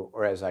need to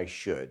or as I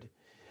should.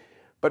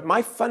 But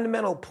my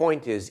fundamental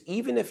point is,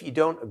 even if you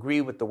don't agree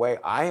with the way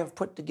I have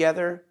put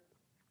together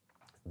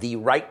the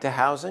right to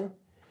housing,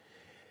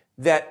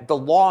 that the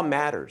law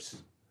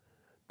matters.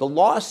 The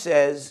law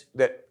says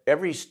that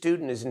every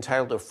student is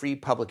entitled to a free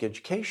public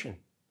education.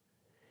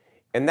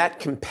 And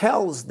that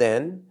compels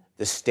then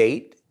the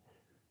state,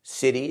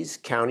 cities,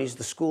 counties,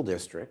 the school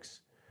districts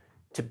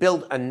to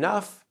build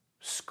enough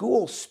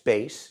school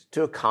space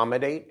to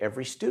accommodate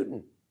every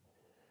student.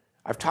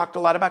 I've talked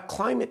a lot about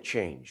climate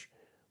change.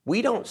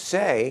 We don't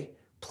say,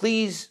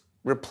 please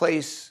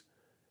replace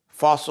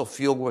fossil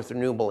fuel with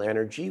renewable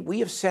energy.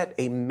 We have set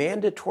a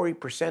mandatory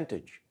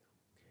percentage.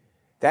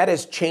 That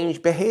has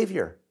changed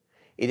behavior.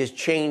 It has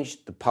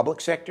changed the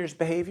public sector's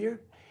behavior.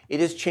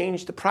 It has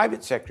changed the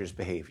private sector's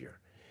behavior.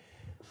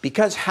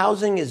 Because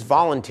housing is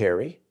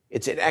voluntary,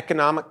 it's an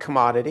economic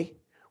commodity.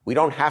 We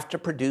don't have to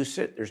produce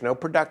it. There's no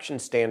production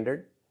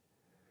standard.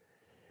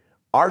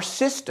 Our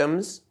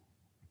systems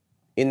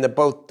in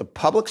both the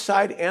public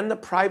side and the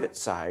private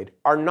side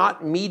are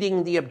not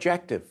meeting the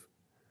objective.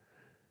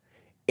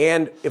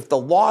 And if the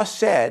law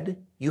said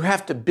you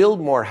have to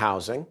build more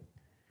housing,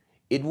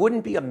 it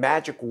wouldn't be a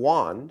magic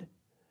wand,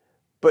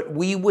 but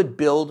we would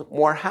build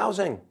more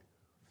housing.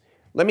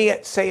 Let me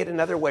say it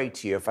another way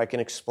to you if I can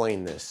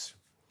explain this.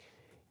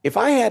 If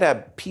I had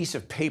a piece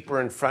of paper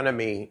in front of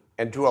me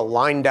and drew a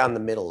line down the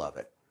middle of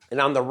it,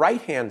 and on the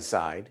right-hand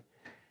side,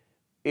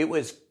 it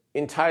was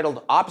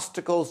entitled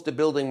Obstacles to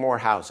Building More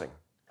Housing.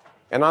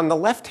 And on the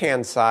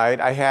left-hand side,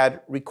 I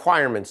had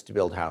requirements to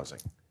build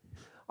housing.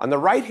 On the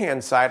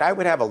right-hand side, I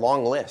would have a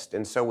long list,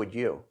 and so would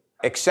you.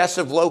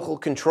 Excessive local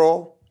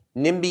control,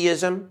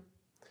 NIMBYism,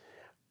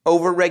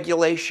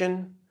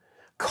 overregulation,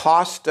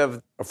 cost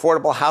of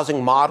affordable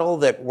housing model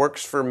that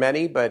works for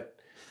many but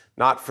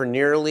not for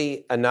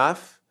nearly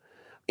enough,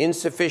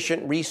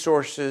 insufficient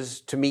resources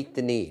to meet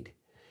the need,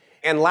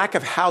 and lack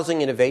of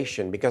housing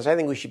innovation, because I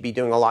think we should be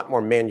doing a lot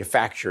more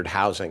manufactured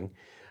housing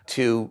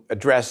to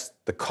address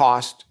the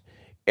cost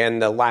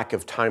and the lack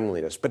of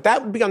timeliness. But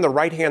that would be on the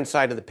right-hand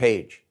side of the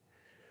page.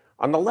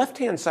 On the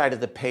left-hand side of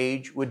the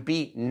page would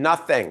be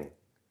nothing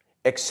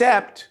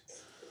except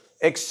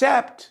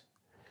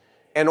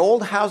an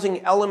old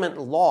housing element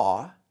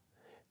law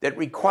that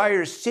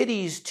requires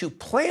cities to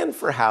plan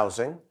for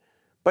housing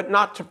but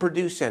not to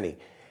produce any.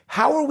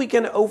 How are we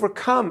going to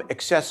overcome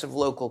excessive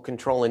local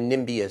control and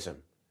NIMBYism?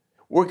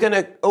 We're going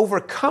to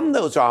overcome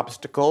those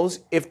obstacles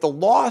if the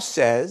law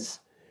says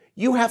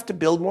you have to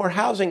build more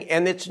housing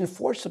and it's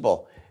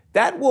enforceable.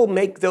 That will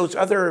make those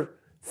other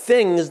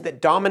things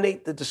that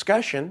dominate the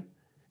discussion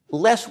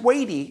less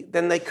weighty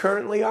than they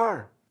currently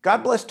are.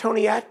 God bless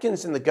Tony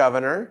Atkins and the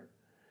governor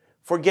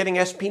for getting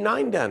SB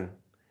 9 done.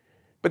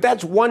 But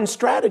that's one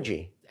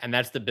strategy. And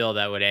that's the bill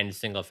that would end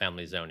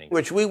single-family zoning.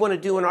 Which we want to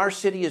do in our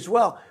city as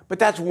well. But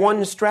that's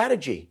one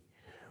strategy.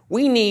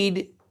 We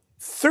need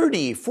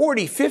 30,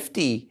 40,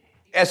 50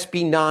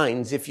 SB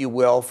 9s, if you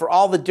will, for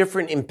all the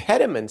different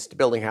impediments to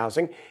building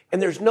housing.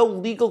 And there's no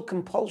legal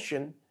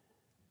compulsion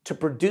to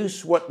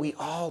produce what we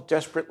all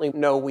desperately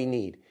know we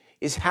need.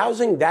 Is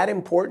housing that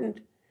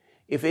important?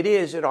 If it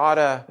is, it ought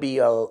to be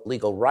a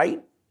legal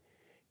right,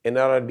 and it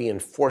ought to be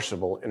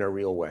enforceable in a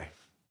real way.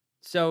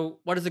 So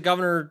what has the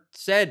governor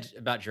said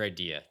about your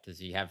idea? Does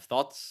he have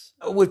thoughts?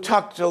 We've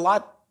talked a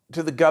lot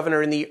to the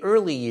governor in the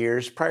early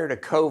years prior to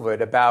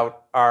COVID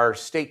about our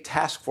state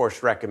task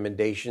force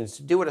recommendations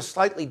to do it a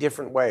slightly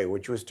different way,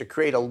 which was to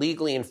create a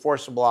legally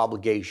enforceable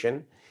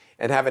obligation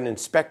and have an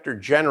inspector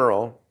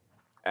general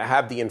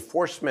have the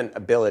enforcement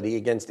ability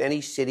against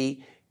any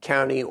city,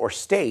 county, or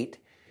state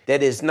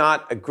that is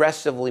not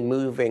aggressively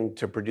moving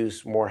to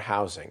produce more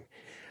housing.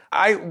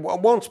 I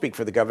won't speak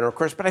for the governor, of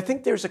course, but I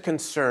think there's a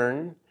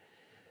concern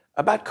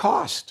about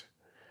cost,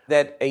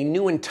 that a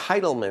new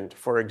entitlement,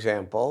 for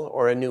example,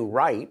 or a new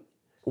right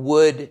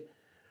would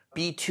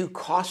be too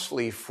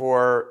costly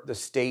for the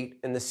state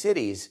and the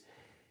cities.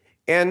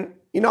 And,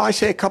 I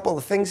say a couple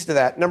of things to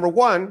that. Number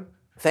one,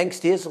 thanks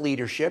to his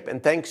leadership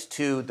and thanks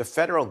to the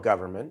federal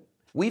government,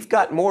 we've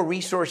got more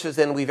resources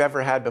than we've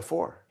ever had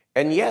before.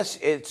 And yes,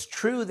 it's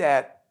true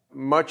that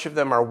much of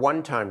them are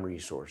one-time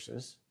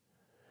resources,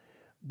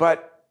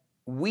 but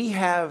we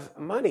have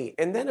money.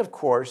 And then, of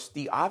course,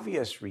 the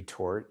obvious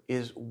retort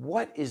is,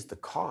 what is the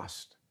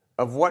cost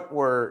of what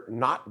we're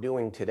not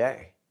doing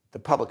today? The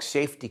public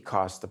safety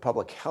costs, the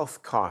public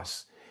health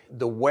costs,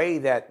 the way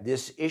that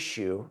this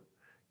issue,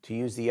 to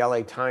use the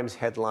LA Times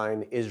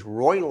headline, is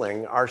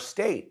roiling our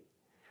state.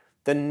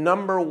 the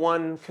number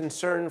one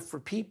concern for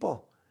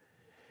people.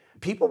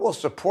 People will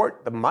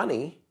support the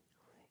money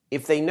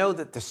if they know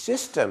that the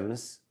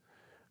systems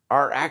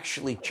are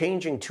actually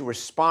changing to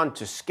respond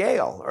to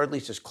scale, or at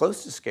least as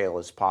close to scale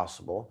as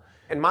possible.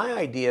 And my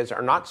ideas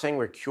are not saying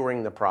we're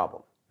curing the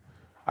problem.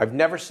 I've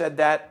never said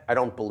that. I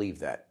don't believe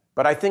that.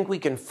 But I think we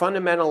can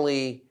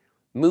fundamentally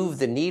move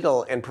the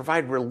needle and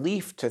provide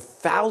relief to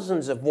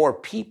thousands of more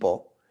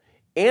people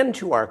and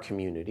to our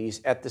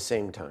communities at the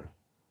same time.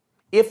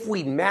 If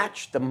we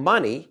match the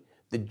money,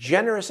 the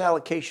generous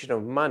allocation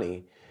of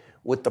money,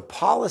 with the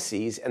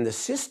policies and the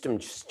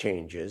systems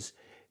changes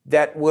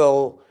that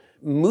will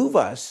move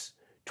us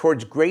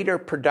towards greater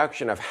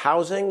production of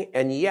housing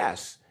and,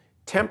 yes,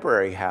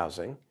 temporary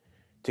housing,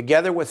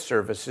 together with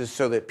services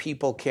so that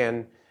people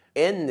can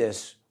end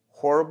this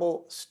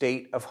horrible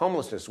state of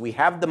homelessness. We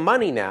have the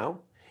money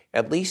now,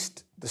 at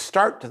least the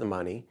start to the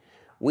money.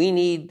 We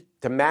need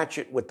to match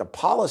it with the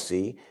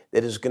policy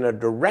that is going to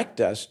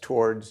direct us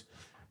towards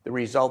the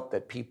result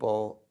that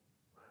people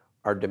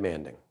are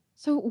demanding.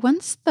 So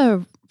once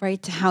the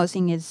right to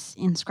housing is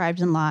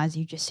inscribed in law, as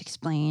you just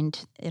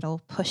explained,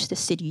 it'll push the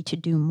city to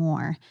do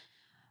more.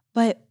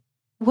 But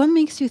what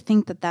makes you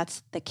think that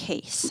that's the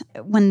case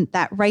when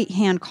that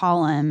right-hand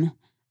column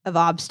of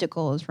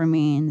obstacles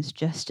remains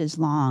just as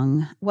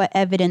long? What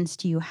evidence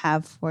do you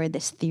have for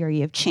this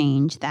theory of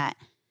change that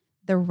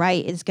the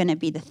right is going to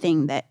be the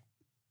thing that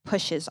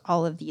pushes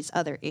all of these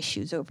other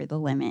issues over the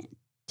limit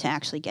to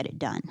actually get it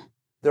done?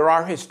 There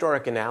are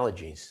historic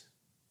analogies,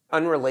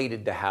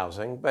 unrelated to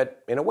housing,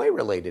 but in a way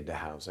related to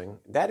housing.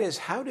 That is,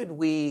 how did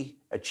we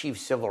achieve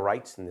civil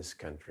rights in this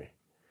country?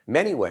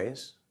 Many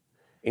ways,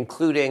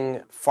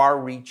 including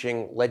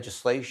far-reaching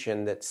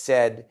legislation that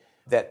said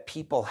that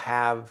people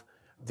have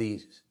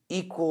the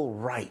equal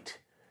right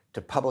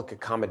to public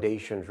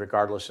accommodations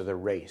regardless of their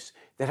race,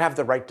 that have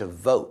the right to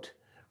vote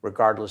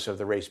regardless of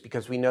the race,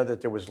 because we know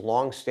that there was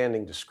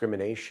long-standing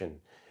discrimination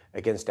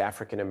against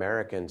African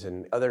Americans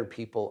and other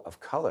people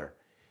of color.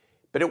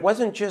 But it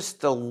wasn't just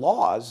the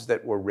laws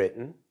that were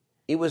written,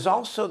 it was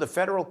also the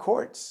federal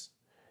courts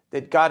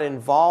that got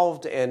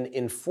involved and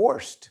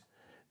enforced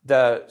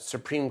the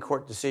Supreme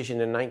Court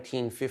decision in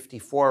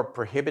 1954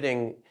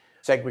 prohibiting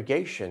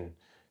segregation,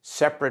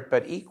 separate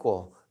but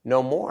equal,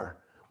 no more.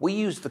 We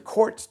used the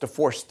courts to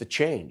force the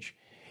change.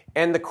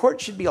 And the court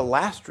should be a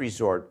last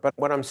resort, but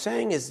what I'm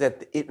saying is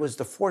that it was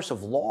the force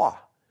of law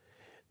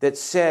that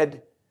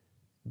said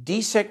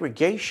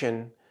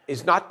desegregation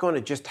is not going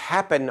to just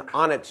happen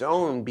on its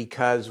own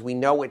because we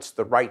know it's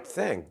the right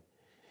thing.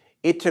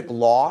 It took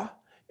law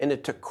and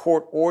it took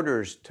court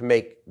orders to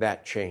make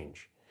that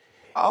change.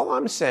 All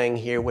I'm saying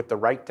here with the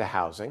right to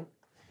housing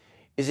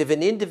is if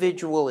an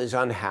individual is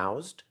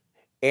unhoused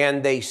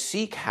and they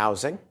seek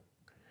housing,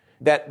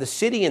 that the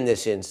city in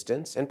this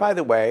instance, and by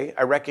the way,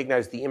 I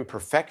recognize the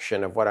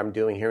imperfection of what I'm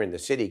doing here in the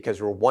city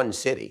because we're one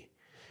city,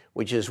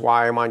 which is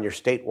why I'm on your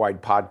statewide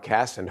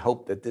podcast and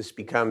hope that this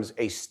becomes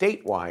a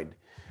statewide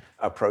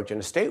approach and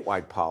a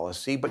statewide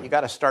policy, but you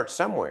got to start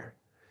somewhere.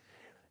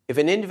 If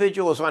an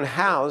individual is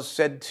unhoused,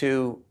 said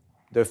to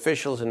the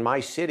officials in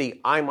my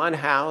city, I'm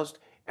unhoused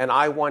and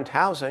I want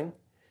housing,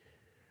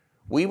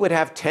 we would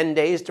have 10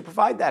 days to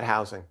provide that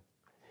housing.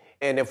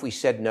 And if we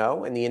said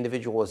no and the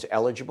individual was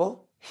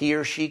eligible, he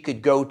or she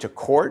could go to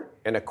court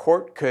and a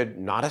court could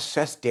not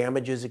assess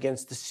damages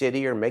against the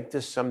city or make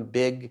this some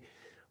big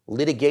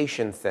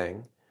litigation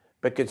thing,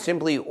 but could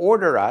simply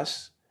order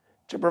us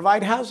to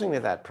provide housing to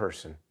that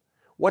person.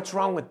 What's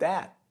wrong with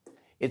that?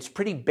 It's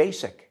pretty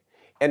basic.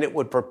 And it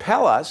would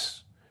propel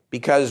us,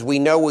 because we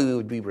know we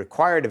would be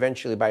required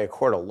eventually by a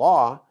court of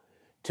law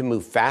to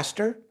move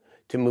faster,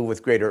 to move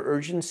with greater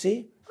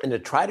urgency, and to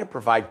try to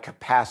provide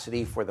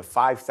capacity for the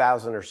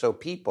 5,000 or so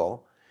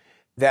people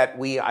that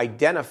we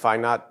identify,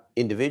 not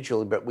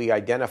individually, but we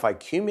identify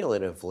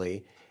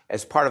cumulatively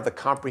as part of the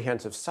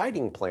comprehensive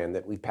siting plan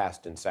that we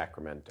passed in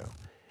Sacramento.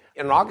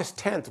 And on August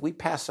 10th, we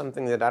passed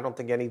something that I don't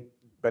think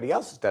anybody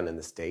else has done in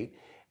the state,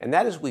 and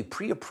that is we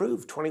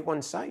pre-approved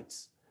 21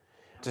 sites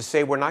to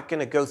say we're not going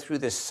to go through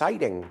this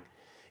siting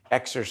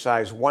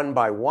exercise one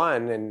by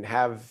one and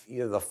have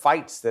the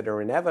fights that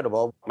are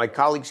inevitable. My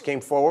colleagues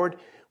came forward.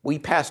 We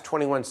passed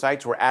 21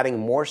 sites. We're adding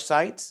more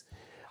sites.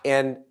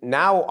 And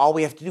now all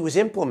we have to do is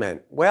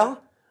implement.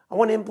 Well, I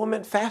want to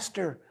implement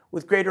faster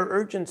with greater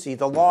urgency.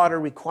 The law ought to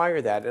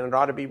require that, and it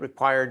ought to be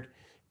required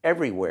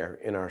everywhere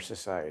in our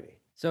society.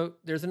 So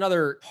there's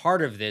another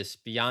part of this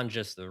beyond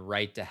just the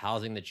right to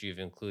housing that you've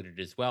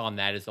included as well, and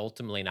that is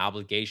ultimately an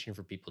obligation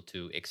for people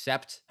to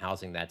accept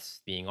housing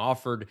that's being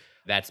offered.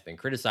 That's been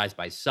criticized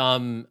by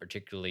some,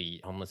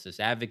 particularly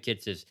homelessness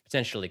advocates, as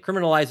potentially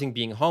criminalizing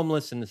being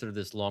homeless, and sort of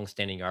this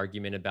longstanding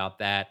argument about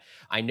that.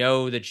 I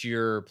know that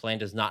your plan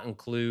does not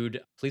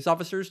include police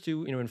officers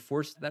to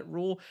enforce that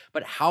rule,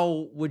 but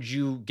how would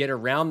you get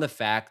around the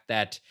fact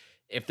that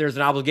if there's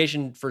an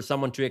obligation for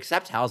someone to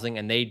accept housing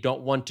and they don't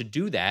want to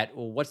do that,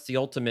 well, what's the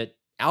ultimate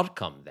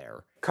outcome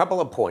there?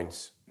 Couple of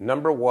points.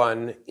 Number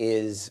one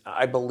is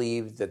I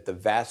believe that the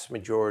vast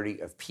majority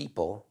of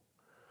people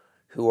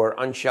who are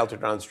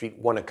unsheltered on the street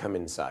want to come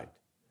inside.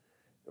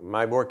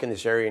 My work in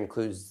this area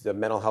includes the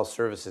Mental Health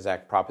Services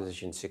Act,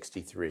 Proposition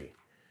 63.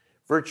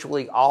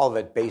 Virtually all of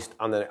it based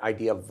on the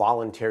idea of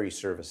voluntary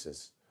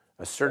services,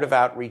 assertive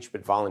outreach,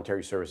 but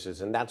voluntary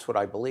services, and that's what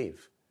I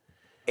believe.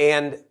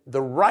 And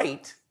the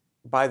right,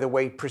 by the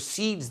way,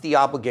 precedes the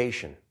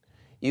obligation.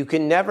 You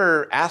can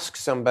never ask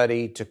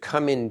somebody to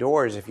come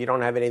indoors if you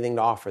don't have anything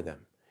to offer them.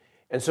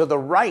 And so the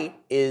right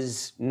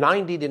is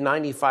 90 to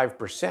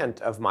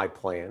 95% of my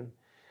plan.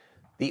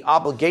 The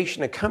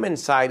obligation to come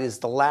inside is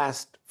the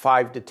last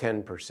 5 to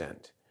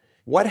 10%.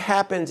 What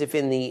happens if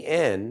in the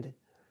end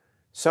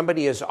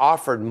somebody is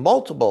offered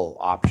multiple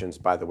options,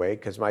 by the way,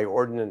 because my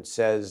ordinance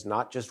says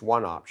not just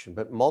one option,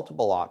 but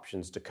multiple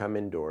options to come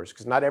indoors,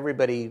 because not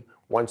everybody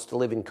wants to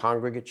live in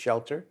congregate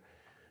shelter.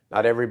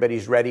 Not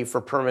everybody's ready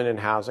for permanent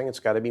housing. It's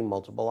got to be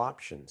multiple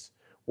options.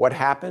 What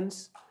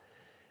happens?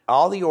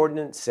 All the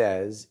ordinance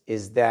says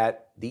is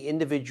that the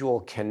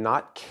individual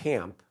cannot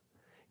camp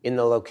in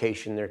the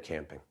location they're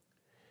camping.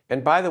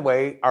 And by the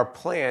way, our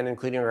plan,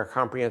 including our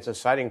comprehensive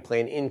siting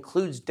plan,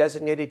 includes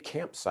designated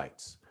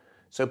campsites.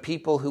 So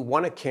people who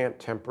want to camp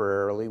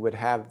temporarily would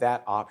have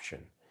that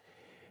option.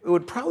 It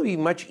would probably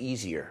be much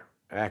easier,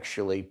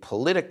 actually,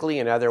 politically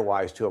and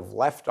otherwise, to have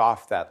left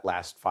off that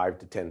last 5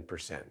 to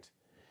 10%.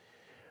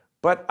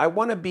 But I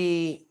want to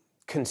be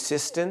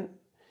consistent,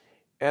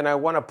 and I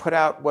want to put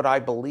out what I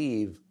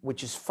believe,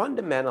 which is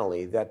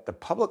fundamentally that the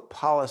public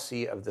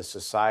policy of the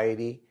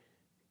society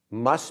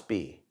must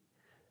be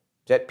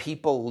that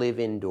people live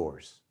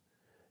indoors.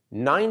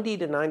 90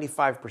 to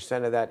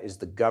 95% of that is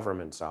the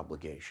government's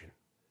obligation.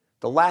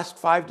 The last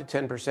 5 to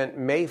 10%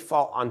 may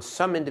fall on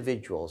some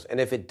individuals,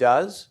 and if it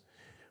does,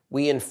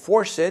 we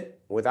enforce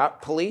it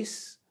without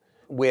police,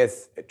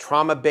 with a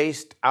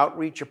trauma-based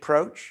outreach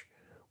approach,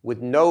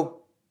 with no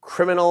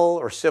criminal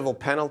or civil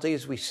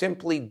penalties. We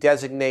simply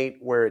designate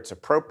where it's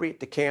appropriate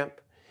to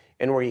camp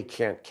and where you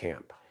can't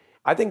camp.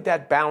 I think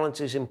that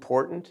balance is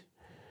important,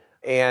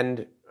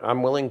 and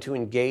I'm willing to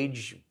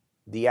engage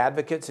the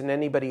advocates and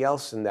anybody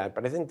else in that.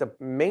 But I think the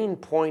main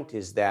point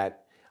is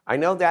that I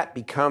know that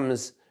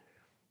becomes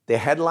the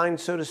headline,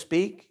 so to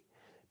speak,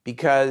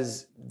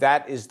 because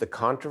that is the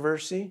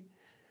controversy.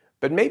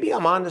 But maybe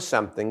I'm onto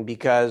something,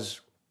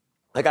 because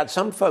I got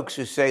some folks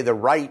who say the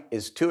right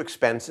is too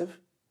expensive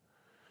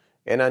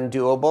and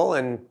undoable,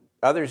 and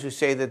others who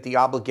say that the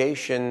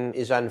obligation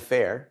is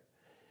unfair.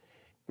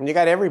 And you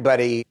got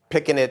everybody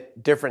picking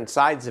at different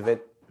sides of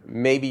it.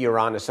 Maybe you're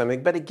onto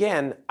something. But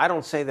again, I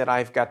don't say that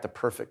I've got the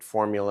perfect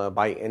formula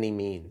by any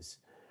means.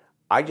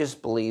 I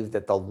just believe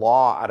that the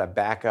law ought to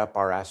back up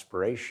our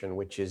aspiration,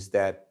 which is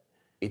that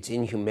it's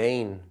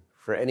inhumane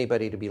for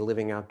anybody to be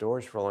living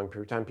outdoors for a long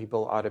period of time.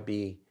 People ought to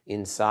be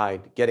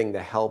inside, getting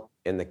the help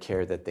and the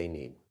care that they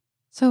need.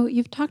 So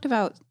you've talked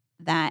about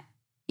that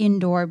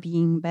indoor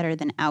being better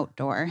than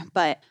outdoor,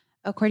 but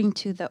according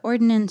to the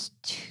ordinance,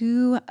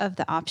 2 of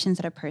the options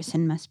that a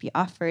person must be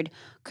offered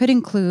could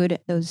include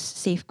those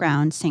safe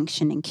ground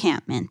sanctioned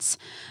encampments,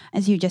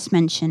 as you just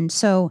mentioned.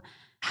 So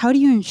how do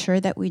you ensure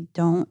that we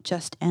don't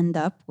just end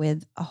up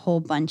with a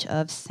whole bunch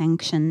of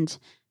sanctioned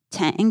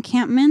tent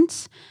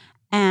encampments?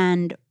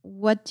 And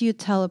what do you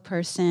tell a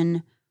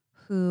person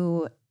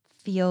who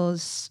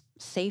feels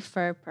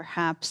safer,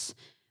 perhaps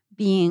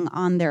being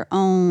on their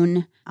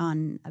own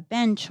on a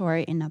bench or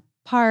in a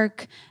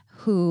park,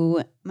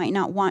 who might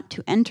not want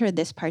to enter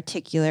this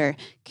particular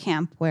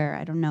camp where,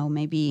 I don't know,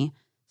 maybe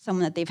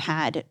someone that they've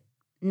had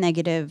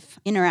negative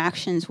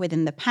interactions with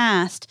in the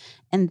past,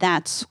 and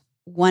that's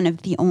one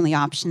of the only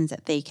options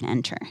that they can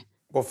enter?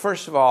 Well,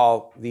 first of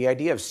all, the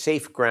idea of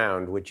safe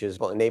ground, which is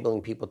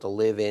enabling people to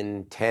live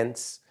in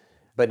tents,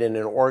 but in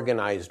an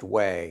organized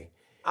way,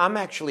 I'm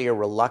actually a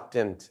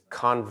reluctant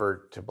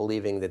convert to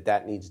believing that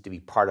that needs to be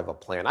part of a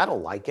plan. I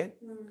don't like it,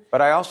 but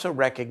I also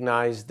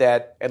recognize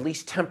that, at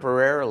least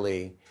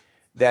temporarily,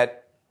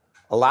 that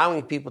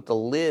allowing people to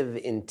live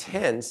in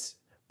tents,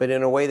 but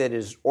in a way that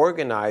is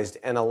organized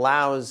and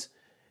allows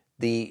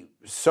the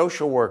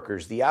social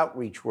workers, the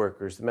outreach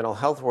workers, the mental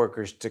health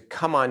workers to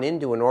come on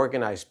into an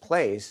organized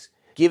place,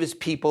 gives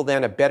people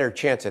then a better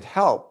chance at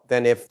help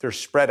than if they're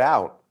spread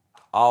out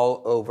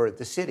all over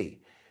the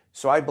city.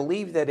 So I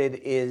believe that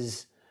it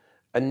is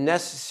a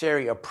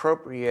necessary,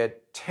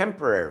 appropriate,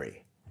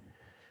 temporary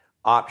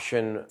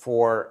option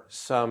for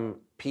some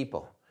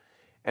people.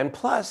 And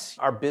plus,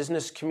 our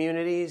business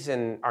communities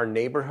and our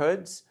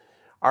neighborhoods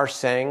are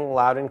saying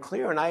loud and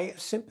clear, and I have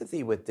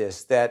sympathy with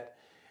this, that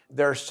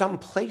there are some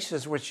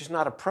places where it's just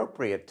not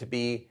appropriate to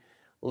be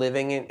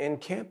living and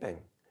camping.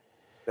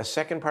 The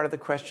second part of the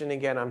question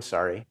again, I'm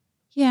sorry.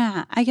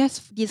 Yeah, I guess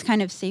these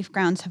kind of safe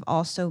grounds have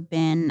also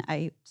been,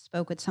 I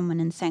spoke with someone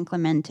in San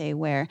Clemente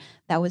where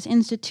that was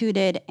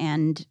instituted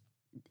and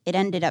it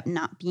ended up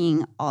not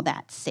being all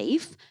that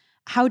safe.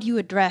 How do you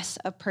address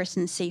a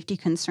person's safety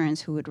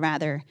concerns who would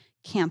rather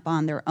camp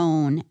on their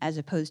own as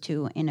opposed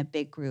to in a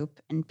big group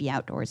and be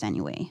outdoors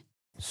anyway?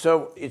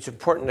 So it's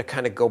important to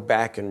kind of go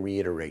back and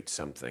reiterate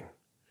something.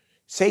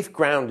 Safe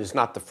ground is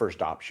not the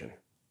first option.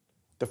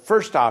 The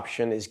first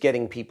option is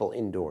getting people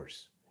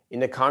indoors,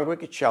 in a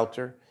congregate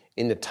shelter,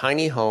 into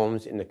tiny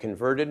homes, into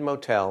converted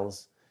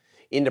motels,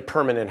 into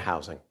permanent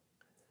housing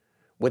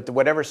with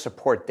whatever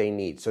support they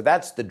need. So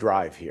that's the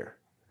drive here.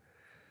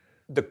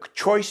 The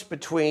choice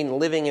between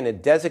living in a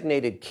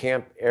designated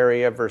camp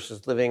area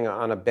versus living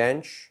on a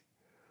bench,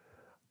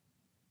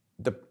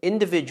 the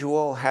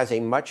individual has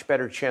a much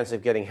better chance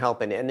of getting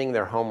help and ending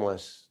their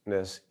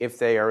homelessness if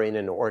they are in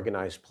an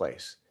organized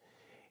place.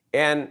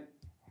 And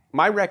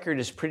my record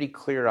is pretty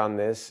clear on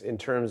this in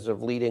terms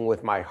of leading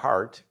with my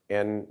heart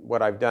and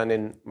what I've done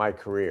in my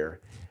career.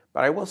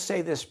 But I will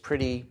say this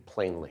pretty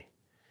plainly.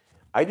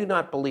 I do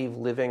not believe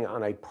living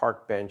on a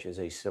park bench is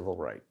a civil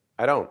right.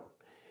 I don't.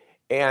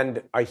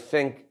 And I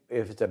think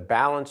if it's a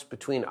balance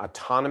between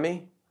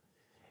autonomy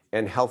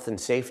and health and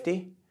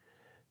safety,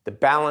 the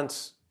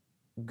balance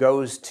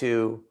goes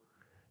to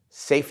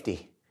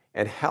safety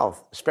and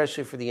health,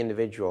 especially for the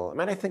individual. I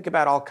mean, I think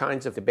about all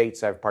kinds of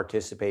debates I've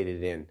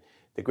participated in.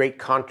 The great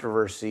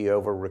controversy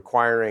over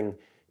requiring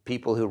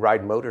people who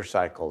ride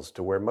motorcycles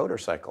to wear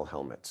motorcycle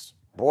helmets.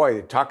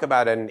 Boy, talk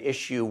about an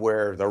issue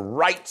where the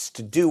rights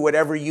to do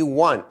whatever you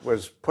want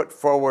was put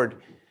forward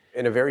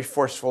in a very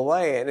forceful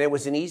way, and it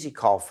was an easy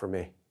call for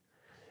me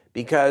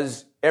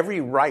because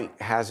every right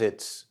has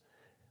its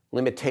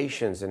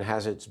limitations and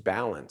has its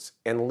balance.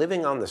 And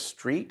living on the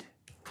street,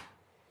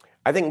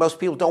 I think most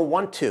people don't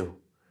want to.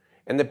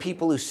 And the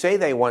people who say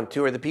they want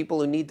to are the people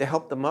who need the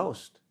help the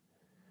most.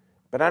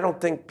 But I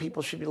don't think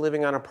people should be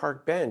living on a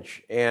park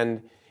bench.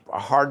 And a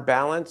hard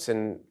balance,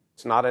 and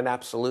it's not an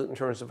absolute in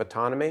terms of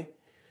autonomy,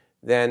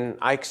 then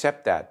I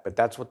accept that. But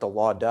that's what the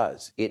law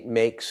does. It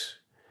makes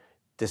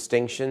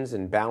distinctions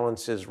and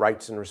balances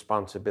rights and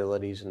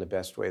responsibilities in the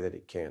best way that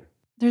it can.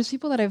 There's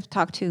people that I've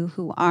talked to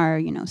who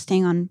are,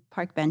 staying on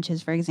park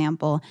benches, for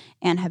example,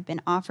 and have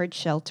been offered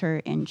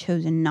shelter and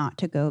chosen not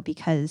to go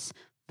because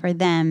for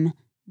them,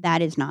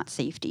 that is not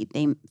safety.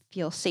 They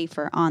feel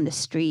safer on the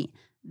street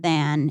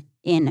than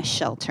in a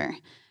shelter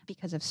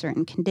because of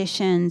certain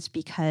conditions,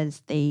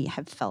 because they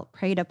have felt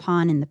preyed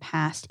upon in the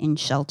past in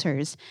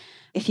shelters.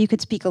 If you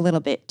could speak a little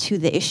bit to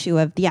the issue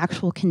of the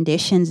actual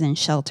conditions in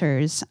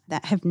shelters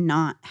that have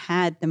not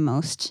had the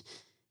most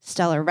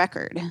stellar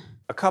record.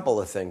 A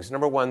couple of things.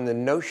 Number one, the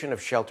notion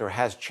of shelter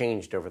has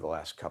changed over the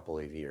last couple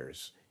of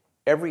years.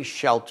 Every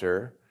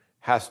shelter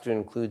has to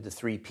include the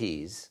 3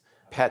 Ps,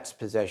 pets,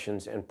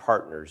 possessions, and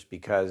partners,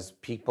 because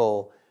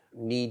people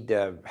need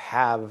to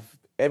have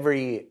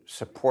every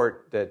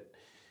support that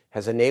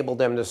has enabled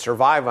them to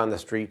survive on the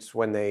streets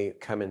when they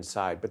come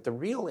inside. But the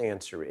real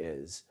answer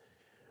is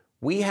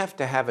we have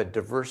to have a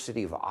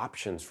diversity of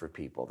options for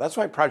people. That's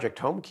why Project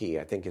Homekey,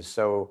 I think, is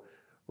so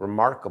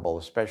remarkable,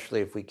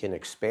 especially if we can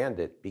expand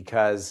it,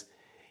 because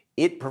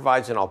it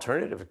provides an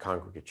alternative to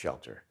congregate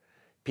shelter.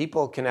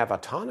 People can have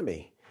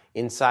autonomy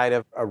inside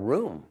of a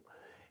room.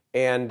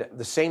 And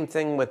the same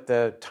thing with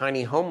the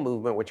tiny home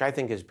movement, which I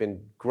think has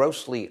been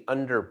grossly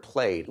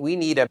underplayed. We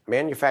need a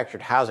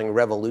manufactured housing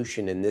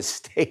revolution in this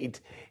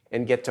state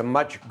and get to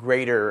much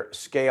greater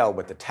scale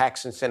with the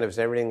tax incentives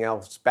and everything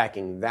else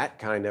backing that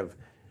kind of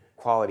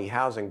quality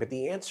housing. But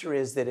the answer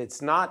is that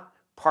it's not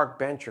park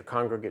bench or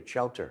congregate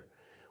shelter.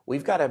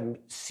 We've got to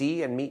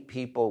see and meet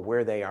people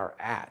where they are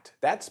at.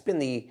 That's been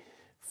the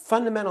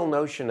fundamental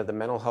notion of the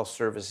Mental Health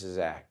Services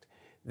Act,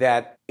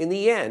 that in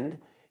the end,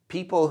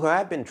 people who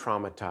have been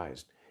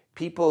traumatized,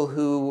 people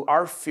who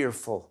are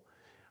fearful,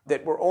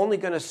 that we're only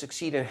going to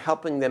succeed in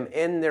helping them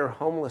end their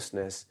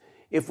homelessness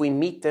if we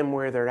meet them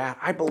where they're at.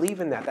 I believe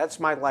in that. That's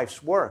my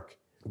life's work.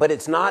 But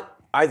it's not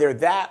either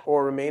that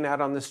or remain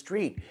out on the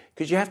street,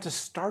 because you have to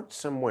start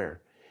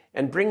somewhere.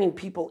 And bringing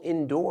people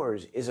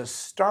indoors is a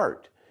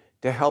start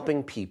to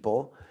helping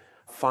people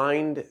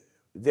find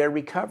their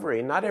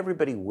recovery. Not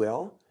everybody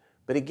will,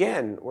 but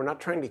again, we're not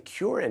trying to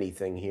cure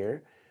anything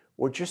here.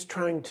 We're just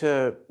trying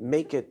to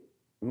make it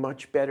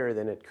much better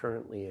than it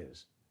currently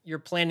is. Your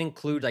plan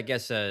includes, I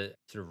guess, a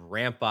sort of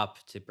ramp up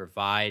to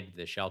provide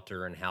the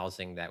shelter and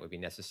housing that would be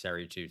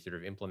necessary to sort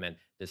of implement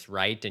this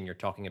right. And you're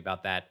talking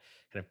about that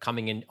kind of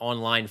coming in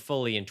online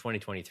fully in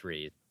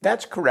 2023.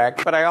 That's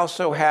correct. But I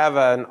also have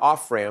an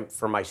off-ramp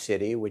for my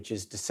city, which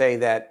is to say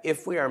that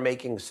if we are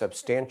making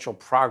substantial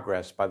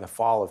progress by the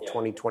fall of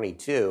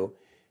 2022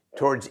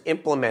 towards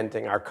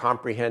implementing our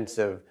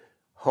comprehensive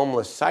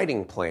homeless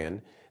siting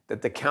plan,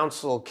 that the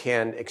council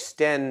can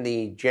extend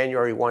the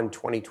January 1,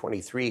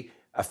 2023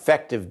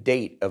 effective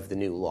date of the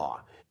new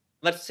law.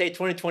 Let's say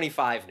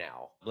 2025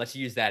 now. Let's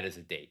use that as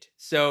a date.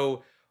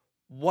 So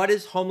what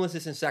does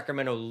homelessness in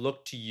Sacramento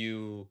look to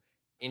you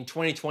in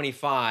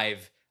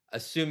 2025,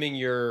 assuming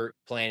your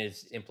plan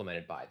is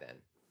implemented by then?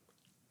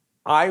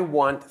 I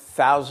want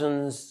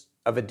thousands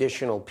of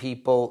additional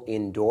people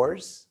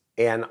indoors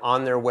and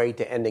on their way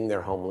to ending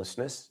their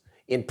homelessness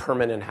in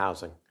permanent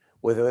housing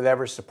with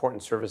whatever support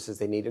and services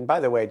they need. And by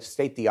the way, to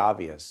state the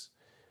obvious,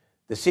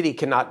 the city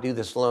cannot do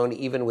this alone,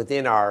 even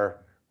within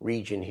our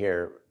region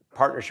here.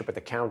 Partnership with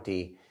the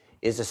county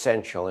is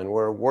essential, and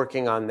we're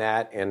working on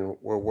that, and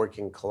we're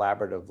working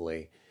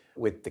collaboratively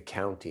with the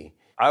county.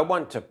 I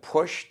want to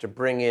push to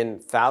bring in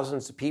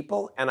thousands of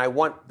people, and I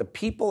want the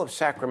people of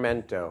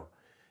Sacramento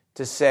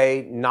to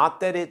say not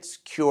that it's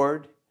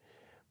cured,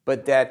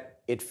 but that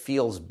it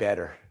feels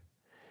better,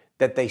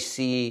 that they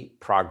see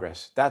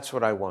progress. That's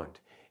what I want.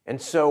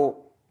 And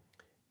so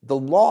the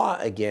law,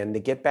 again, to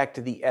get back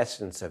to the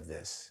essence of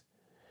this,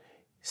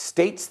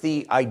 states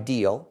the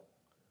ideal.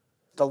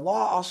 The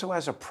law also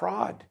has a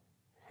prod.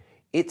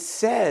 It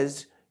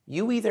says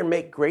you either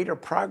make greater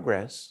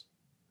progress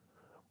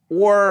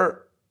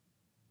or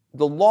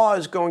the law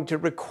is going to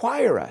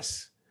require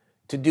us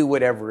to do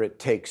whatever it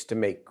takes to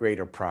make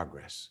greater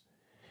progress.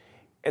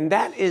 And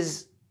that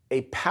is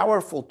a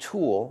powerful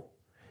tool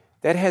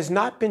that has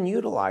not been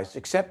utilized,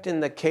 except in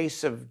the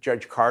case of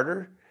Judge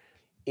Carter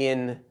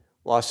in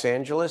Los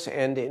Angeles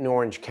and in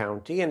Orange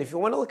County. And if you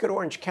want to look at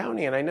Orange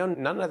County, and I know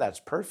none of that's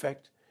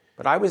perfect,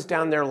 but I was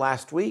down there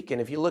last week, and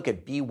if you look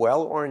at Be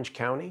Well Orange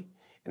County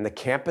and the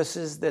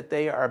campuses that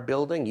they are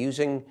building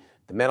using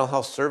the Mental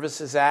Health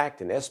Services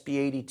Act and SB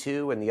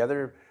 82 and the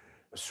other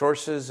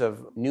sources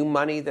of new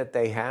money that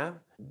they have,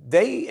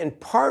 they in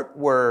part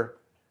were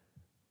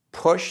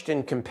pushed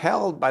and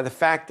compelled by the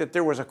fact that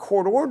there was a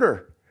court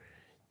order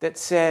that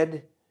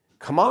said,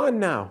 come on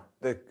now,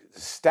 the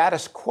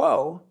status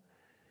quo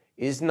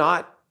is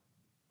not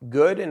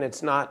good and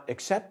it's not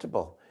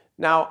acceptable.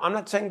 Now, I'm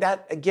not saying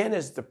that, again,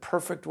 is the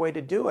perfect way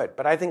to do it,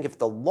 but I think if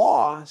the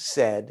law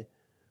said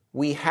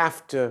we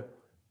have to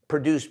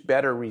produce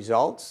better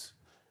results,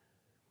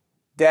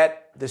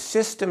 that the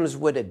systems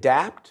would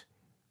adapt,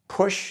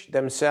 push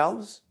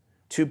themselves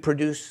to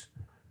produce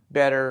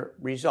better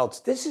results.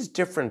 This is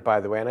different, by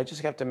the way, and I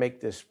just have to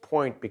make this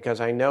point because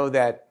I know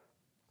that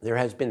there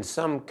has been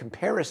some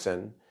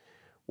comparison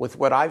with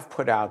what I've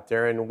put out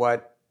there and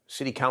what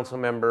City Council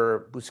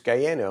member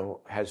Buscaino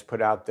has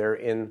put out there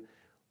in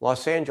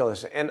Los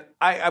Angeles. And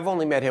I've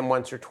only met him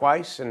once or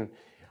twice, and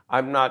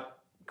I'm not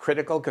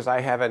critical because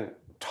I haven't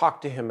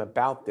talked to him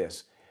about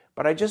this.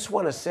 But I just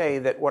want to say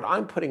that what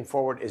I'm putting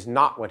forward is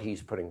not what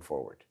he's putting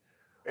forward,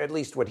 at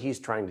least what he's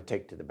trying to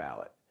take to the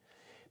ballot.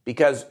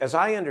 Because as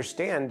I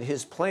understand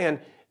his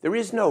plan, there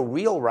is no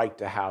real right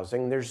to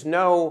housing. There's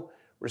no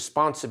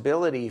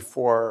responsibility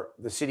for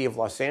the city of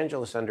Los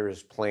Angeles under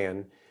his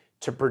plan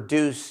to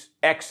produce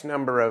X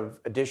number of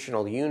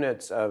additional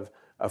units of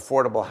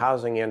affordable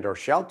housing and or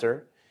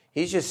shelter.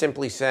 He's just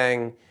simply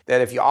saying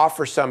that if you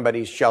offer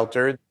somebody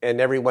shelter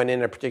and everyone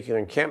in a particular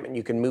encampment,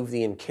 you can move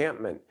the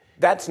encampment.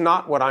 That's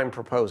not what I'm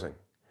proposing.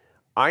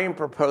 I am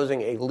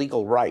proposing a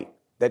legal right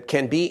that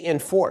can be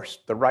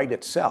enforced, the right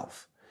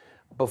itself,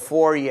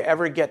 before you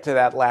ever get to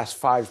that last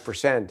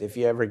 5%, if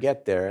you ever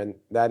get there, and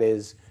that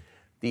is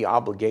the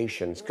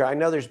obligations. I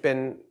know there's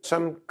been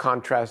some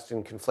contrast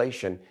and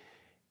conflation,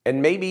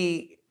 and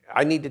maybe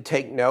I need to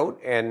take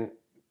note, and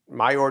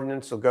my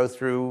ordinance will go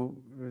through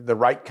the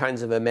right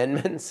kinds of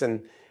amendments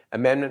and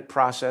amendment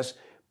process,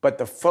 but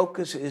the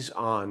focus is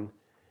on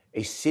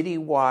a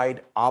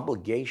citywide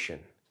obligation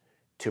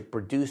to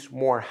produce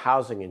more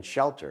housing and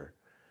shelter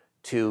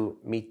to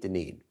meet the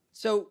need.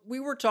 So we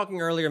were talking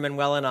earlier,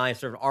 Manuel and I,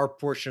 sort of our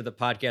portion of the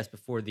podcast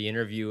before the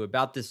interview,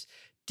 about this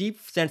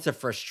deep sense of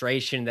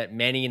frustration that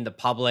many in the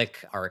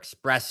public are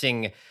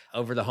expressing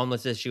over the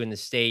homeless issue in the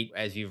state.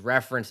 As you've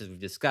referenced, as we've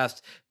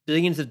discussed,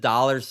 billions of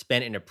dollars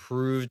spent and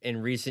approved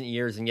in recent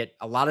years. And yet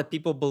a lot of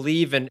people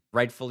believe, and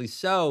rightfully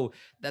so,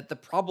 that the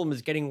problem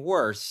is getting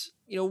worse.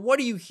 You know, what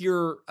do you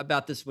hear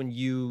about this when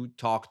you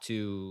talk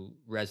to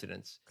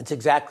residents? It's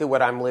exactly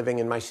what I'm living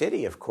in my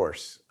city, of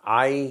course.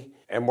 I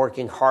am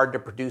working hard to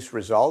produce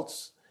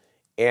results,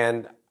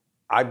 and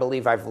I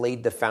believe I've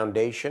laid the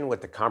foundation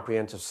with the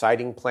comprehensive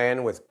siting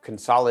plan, with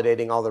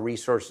consolidating all the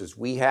resources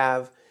we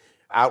have,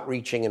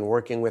 outreaching and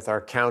working with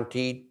our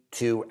county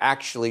to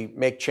actually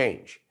make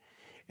change.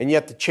 And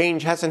yet the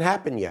change hasn't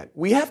happened yet.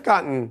 We have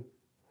gotten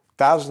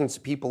thousands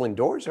of people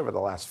indoors over the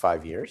last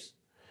 5 years,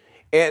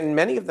 and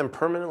many of them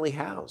permanently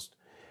housed.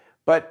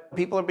 But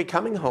people are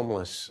becoming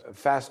homeless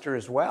faster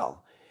as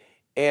well.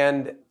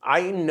 And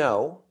I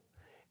know,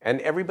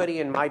 and everybody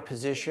in my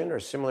position or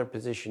similar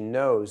position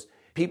knows,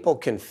 people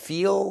can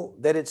feel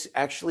that it's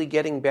actually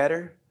getting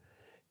better,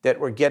 that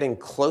we're getting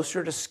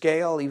closer to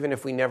scale, even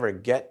if we never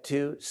get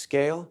to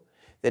scale,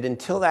 that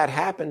until that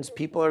happens,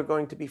 people are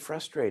going to be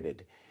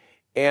frustrated.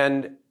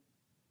 And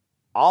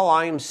all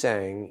I'm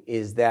saying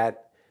is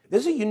that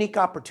this is a unique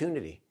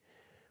opportunity.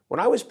 When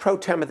I was pro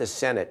tem of the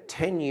Senate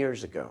 10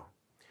 years ago,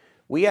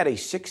 we had a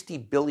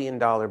 $60 billion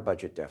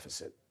budget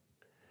deficit.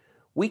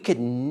 We could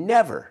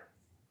never,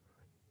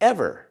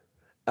 ever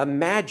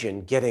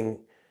imagine getting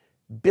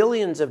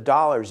billions of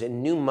dollars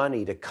in new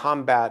money to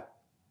combat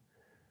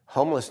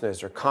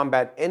homelessness or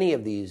combat any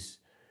of these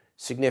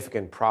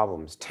significant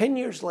problems. 10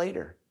 years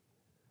later,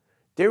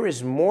 there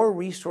is more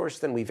resource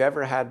than we've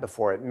ever had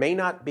before. It may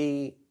not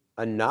be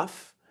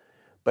enough,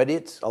 but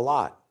it's a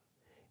lot.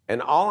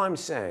 And all I'm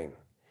saying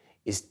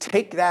is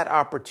take that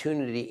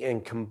opportunity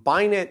and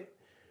combine it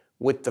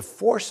with the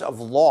force of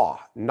law,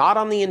 not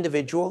on the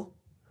individual,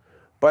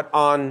 but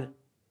on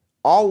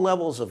all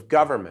levels of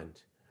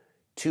government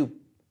to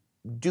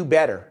do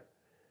better,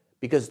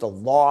 because the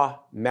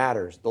law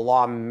matters. The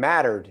law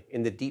mattered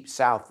in the Deep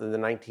South in the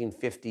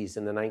 1950s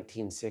and the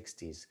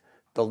 1960s.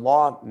 The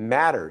law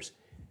matters.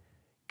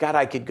 God,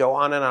 I could go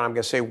on and on. I'm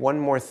going to say one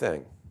more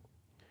thing.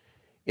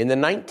 In the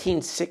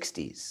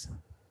 1960s,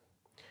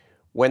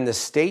 when the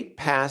state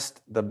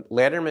passed the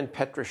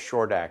Lanterman-Petra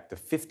Short Act, the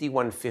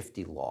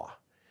 5150 law,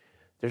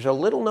 there's a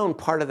little-known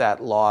part of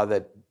that law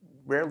that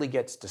rarely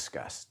gets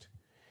discussed.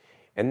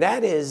 And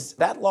that is,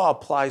 that law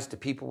applies to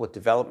people with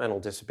developmental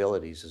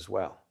disabilities as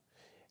well.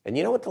 And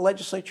you know what the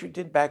legislature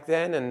did back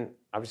then? And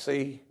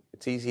obviously,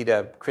 it's easy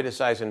to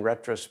criticize in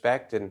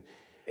retrospect, and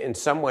in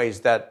some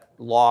ways that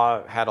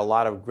law had a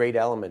lot of great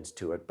elements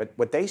to it. But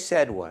what they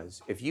said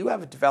was, if you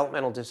have a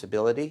developmental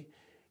disability,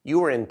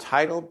 you are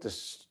entitled to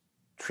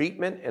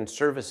treatment and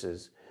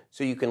services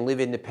so you can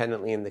live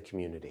independently in the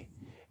community.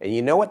 And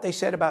you know what they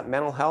said about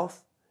mental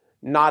health?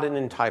 Not an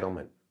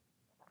entitlement.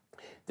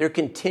 There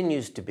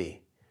continues to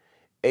be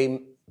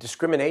a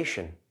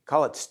discrimination,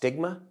 call it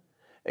stigma,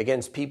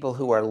 against people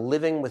who are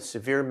living with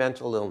severe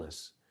mental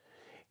illness.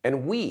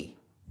 And we,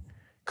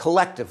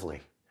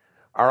 collectively,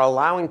 are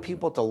allowing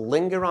people to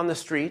linger on the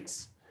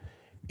streets,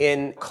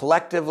 and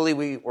collectively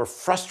we're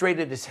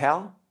frustrated as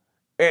hell,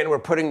 and we're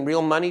putting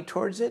real money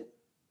towards it.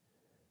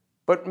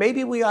 But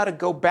maybe we ought to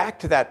go back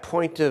to that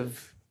point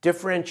of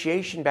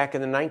differentiation back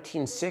in the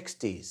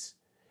 1960s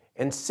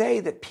and say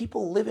that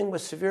people living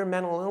with severe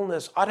mental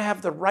illness ought to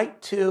have the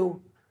right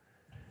to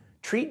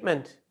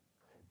treatment.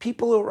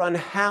 People who are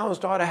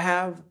unhoused ought to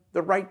have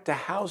the right to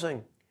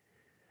housing.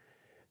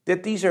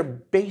 That these are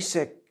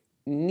basic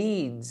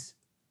needs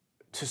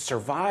to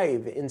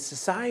survive in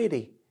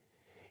society.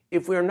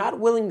 If we're not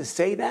willing to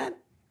say that,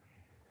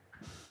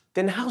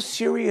 then how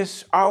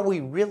serious are we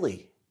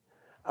really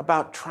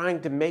about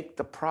trying to make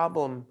the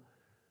problem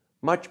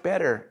much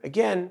better?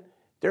 Again,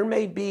 there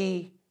may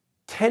be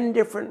 10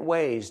 different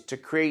ways to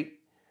create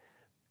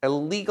a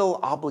legal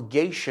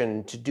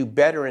obligation to do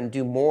better and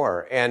do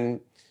more. And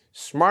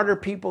smarter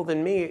people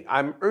than me,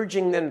 I'm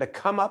urging them to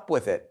come up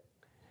with it.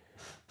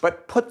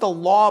 But put the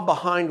law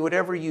behind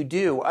whatever you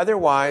do.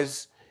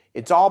 Otherwise,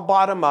 it's all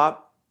bottom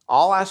up,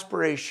 all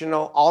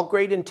aspirational, all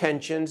great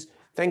intentions.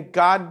 Thank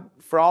God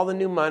for all the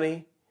new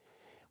money.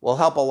 We'll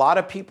help a lot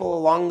of people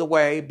along the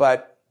way,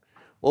 but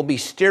we'll be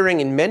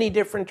steering in many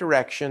different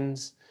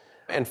directions.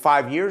 And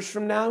 5 years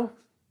from now,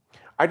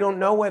 I don't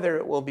know whether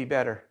it will be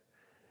better.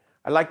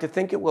 I'd like to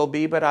think it will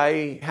be, but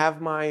I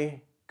have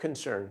my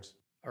concerns.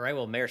 All right.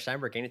 Well, Mayor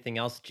Steinberg, anything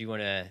else that you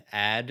want to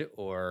add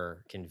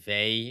or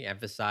convey,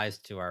 emphasize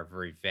to our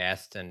very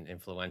vast and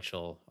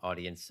influential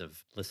audience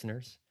of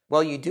listeners?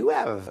 Well, you do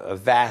have a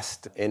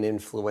vast and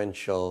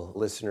influential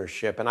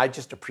listenership, and I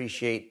just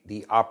appreciate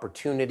the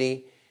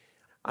opportunity.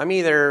 I'm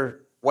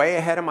either way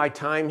ahead of my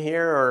time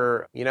here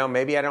or,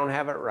 maybe I don't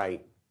have it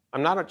right.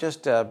 I'm not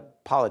just a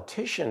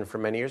politician for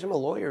many years. I'm a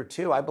lawyer,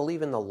 too. I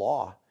believe in the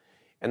law,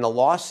 and the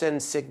law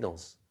sends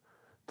signals.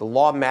 The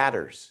law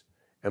matters.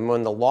 And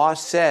when the law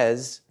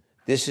says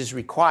this is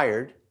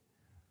required,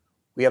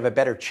 we have a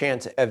better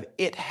chance of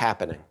it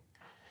happening.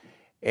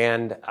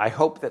 And I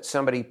hope that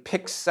somebody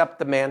picks up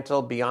the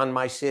mantle beyond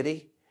my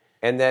city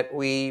and that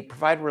we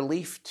provide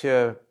relief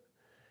to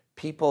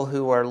people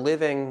who are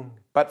living,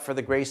 but for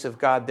the grace of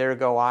God, there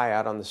go I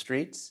out on the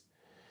streets.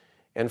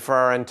 And for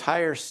our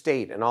entire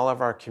state and all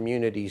of our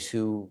communities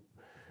who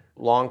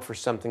long for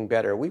something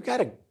better. We've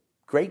got a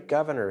great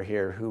governor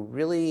here who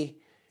really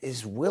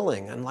is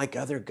willing, unlike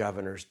other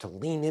governors, to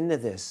lean into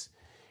this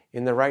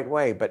in the right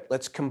way. But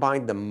let's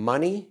combine the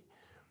money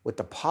with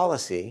the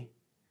policy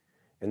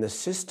and the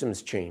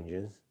systems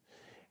changes,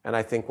 and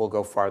I think we'll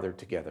go farther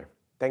together.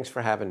 Thanks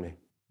for having me.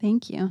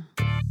 Thank you.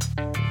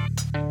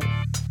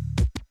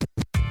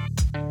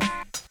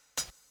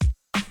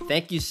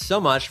 Thank you so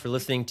much for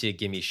listening to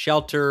Gimme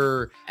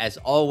Shelter. As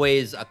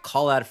always, a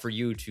call out for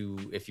you to,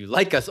 if you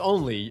like us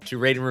only, to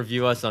rate and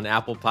review us on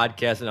Apple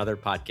Podcasts and other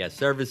podcast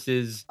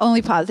services.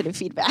 Only positive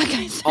feedback,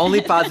 I said.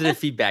 Only positive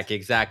feedback,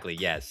 exactly,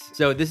 yes.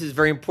 So this is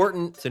very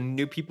important so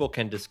new people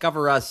can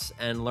discover us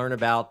and learn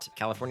about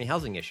California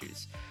housing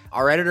issues.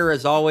 Our editor,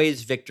 as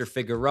always, Victor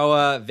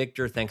Figueroa.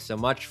 Victor, thanks so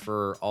much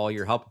for all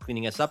your help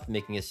cleaning us up and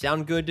making us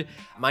sound good.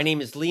 My name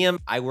is Liam.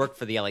 I work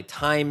for the LA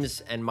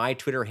Times, and my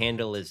Twitter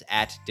handle is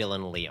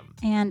 @DylanLiam.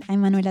 And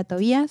I'm Manuela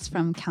Tobias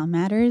from Cal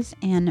Matters,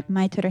 and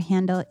my Twitter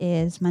handle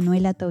is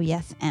Manuela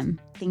Tobias M.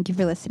 Thank you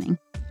for listening.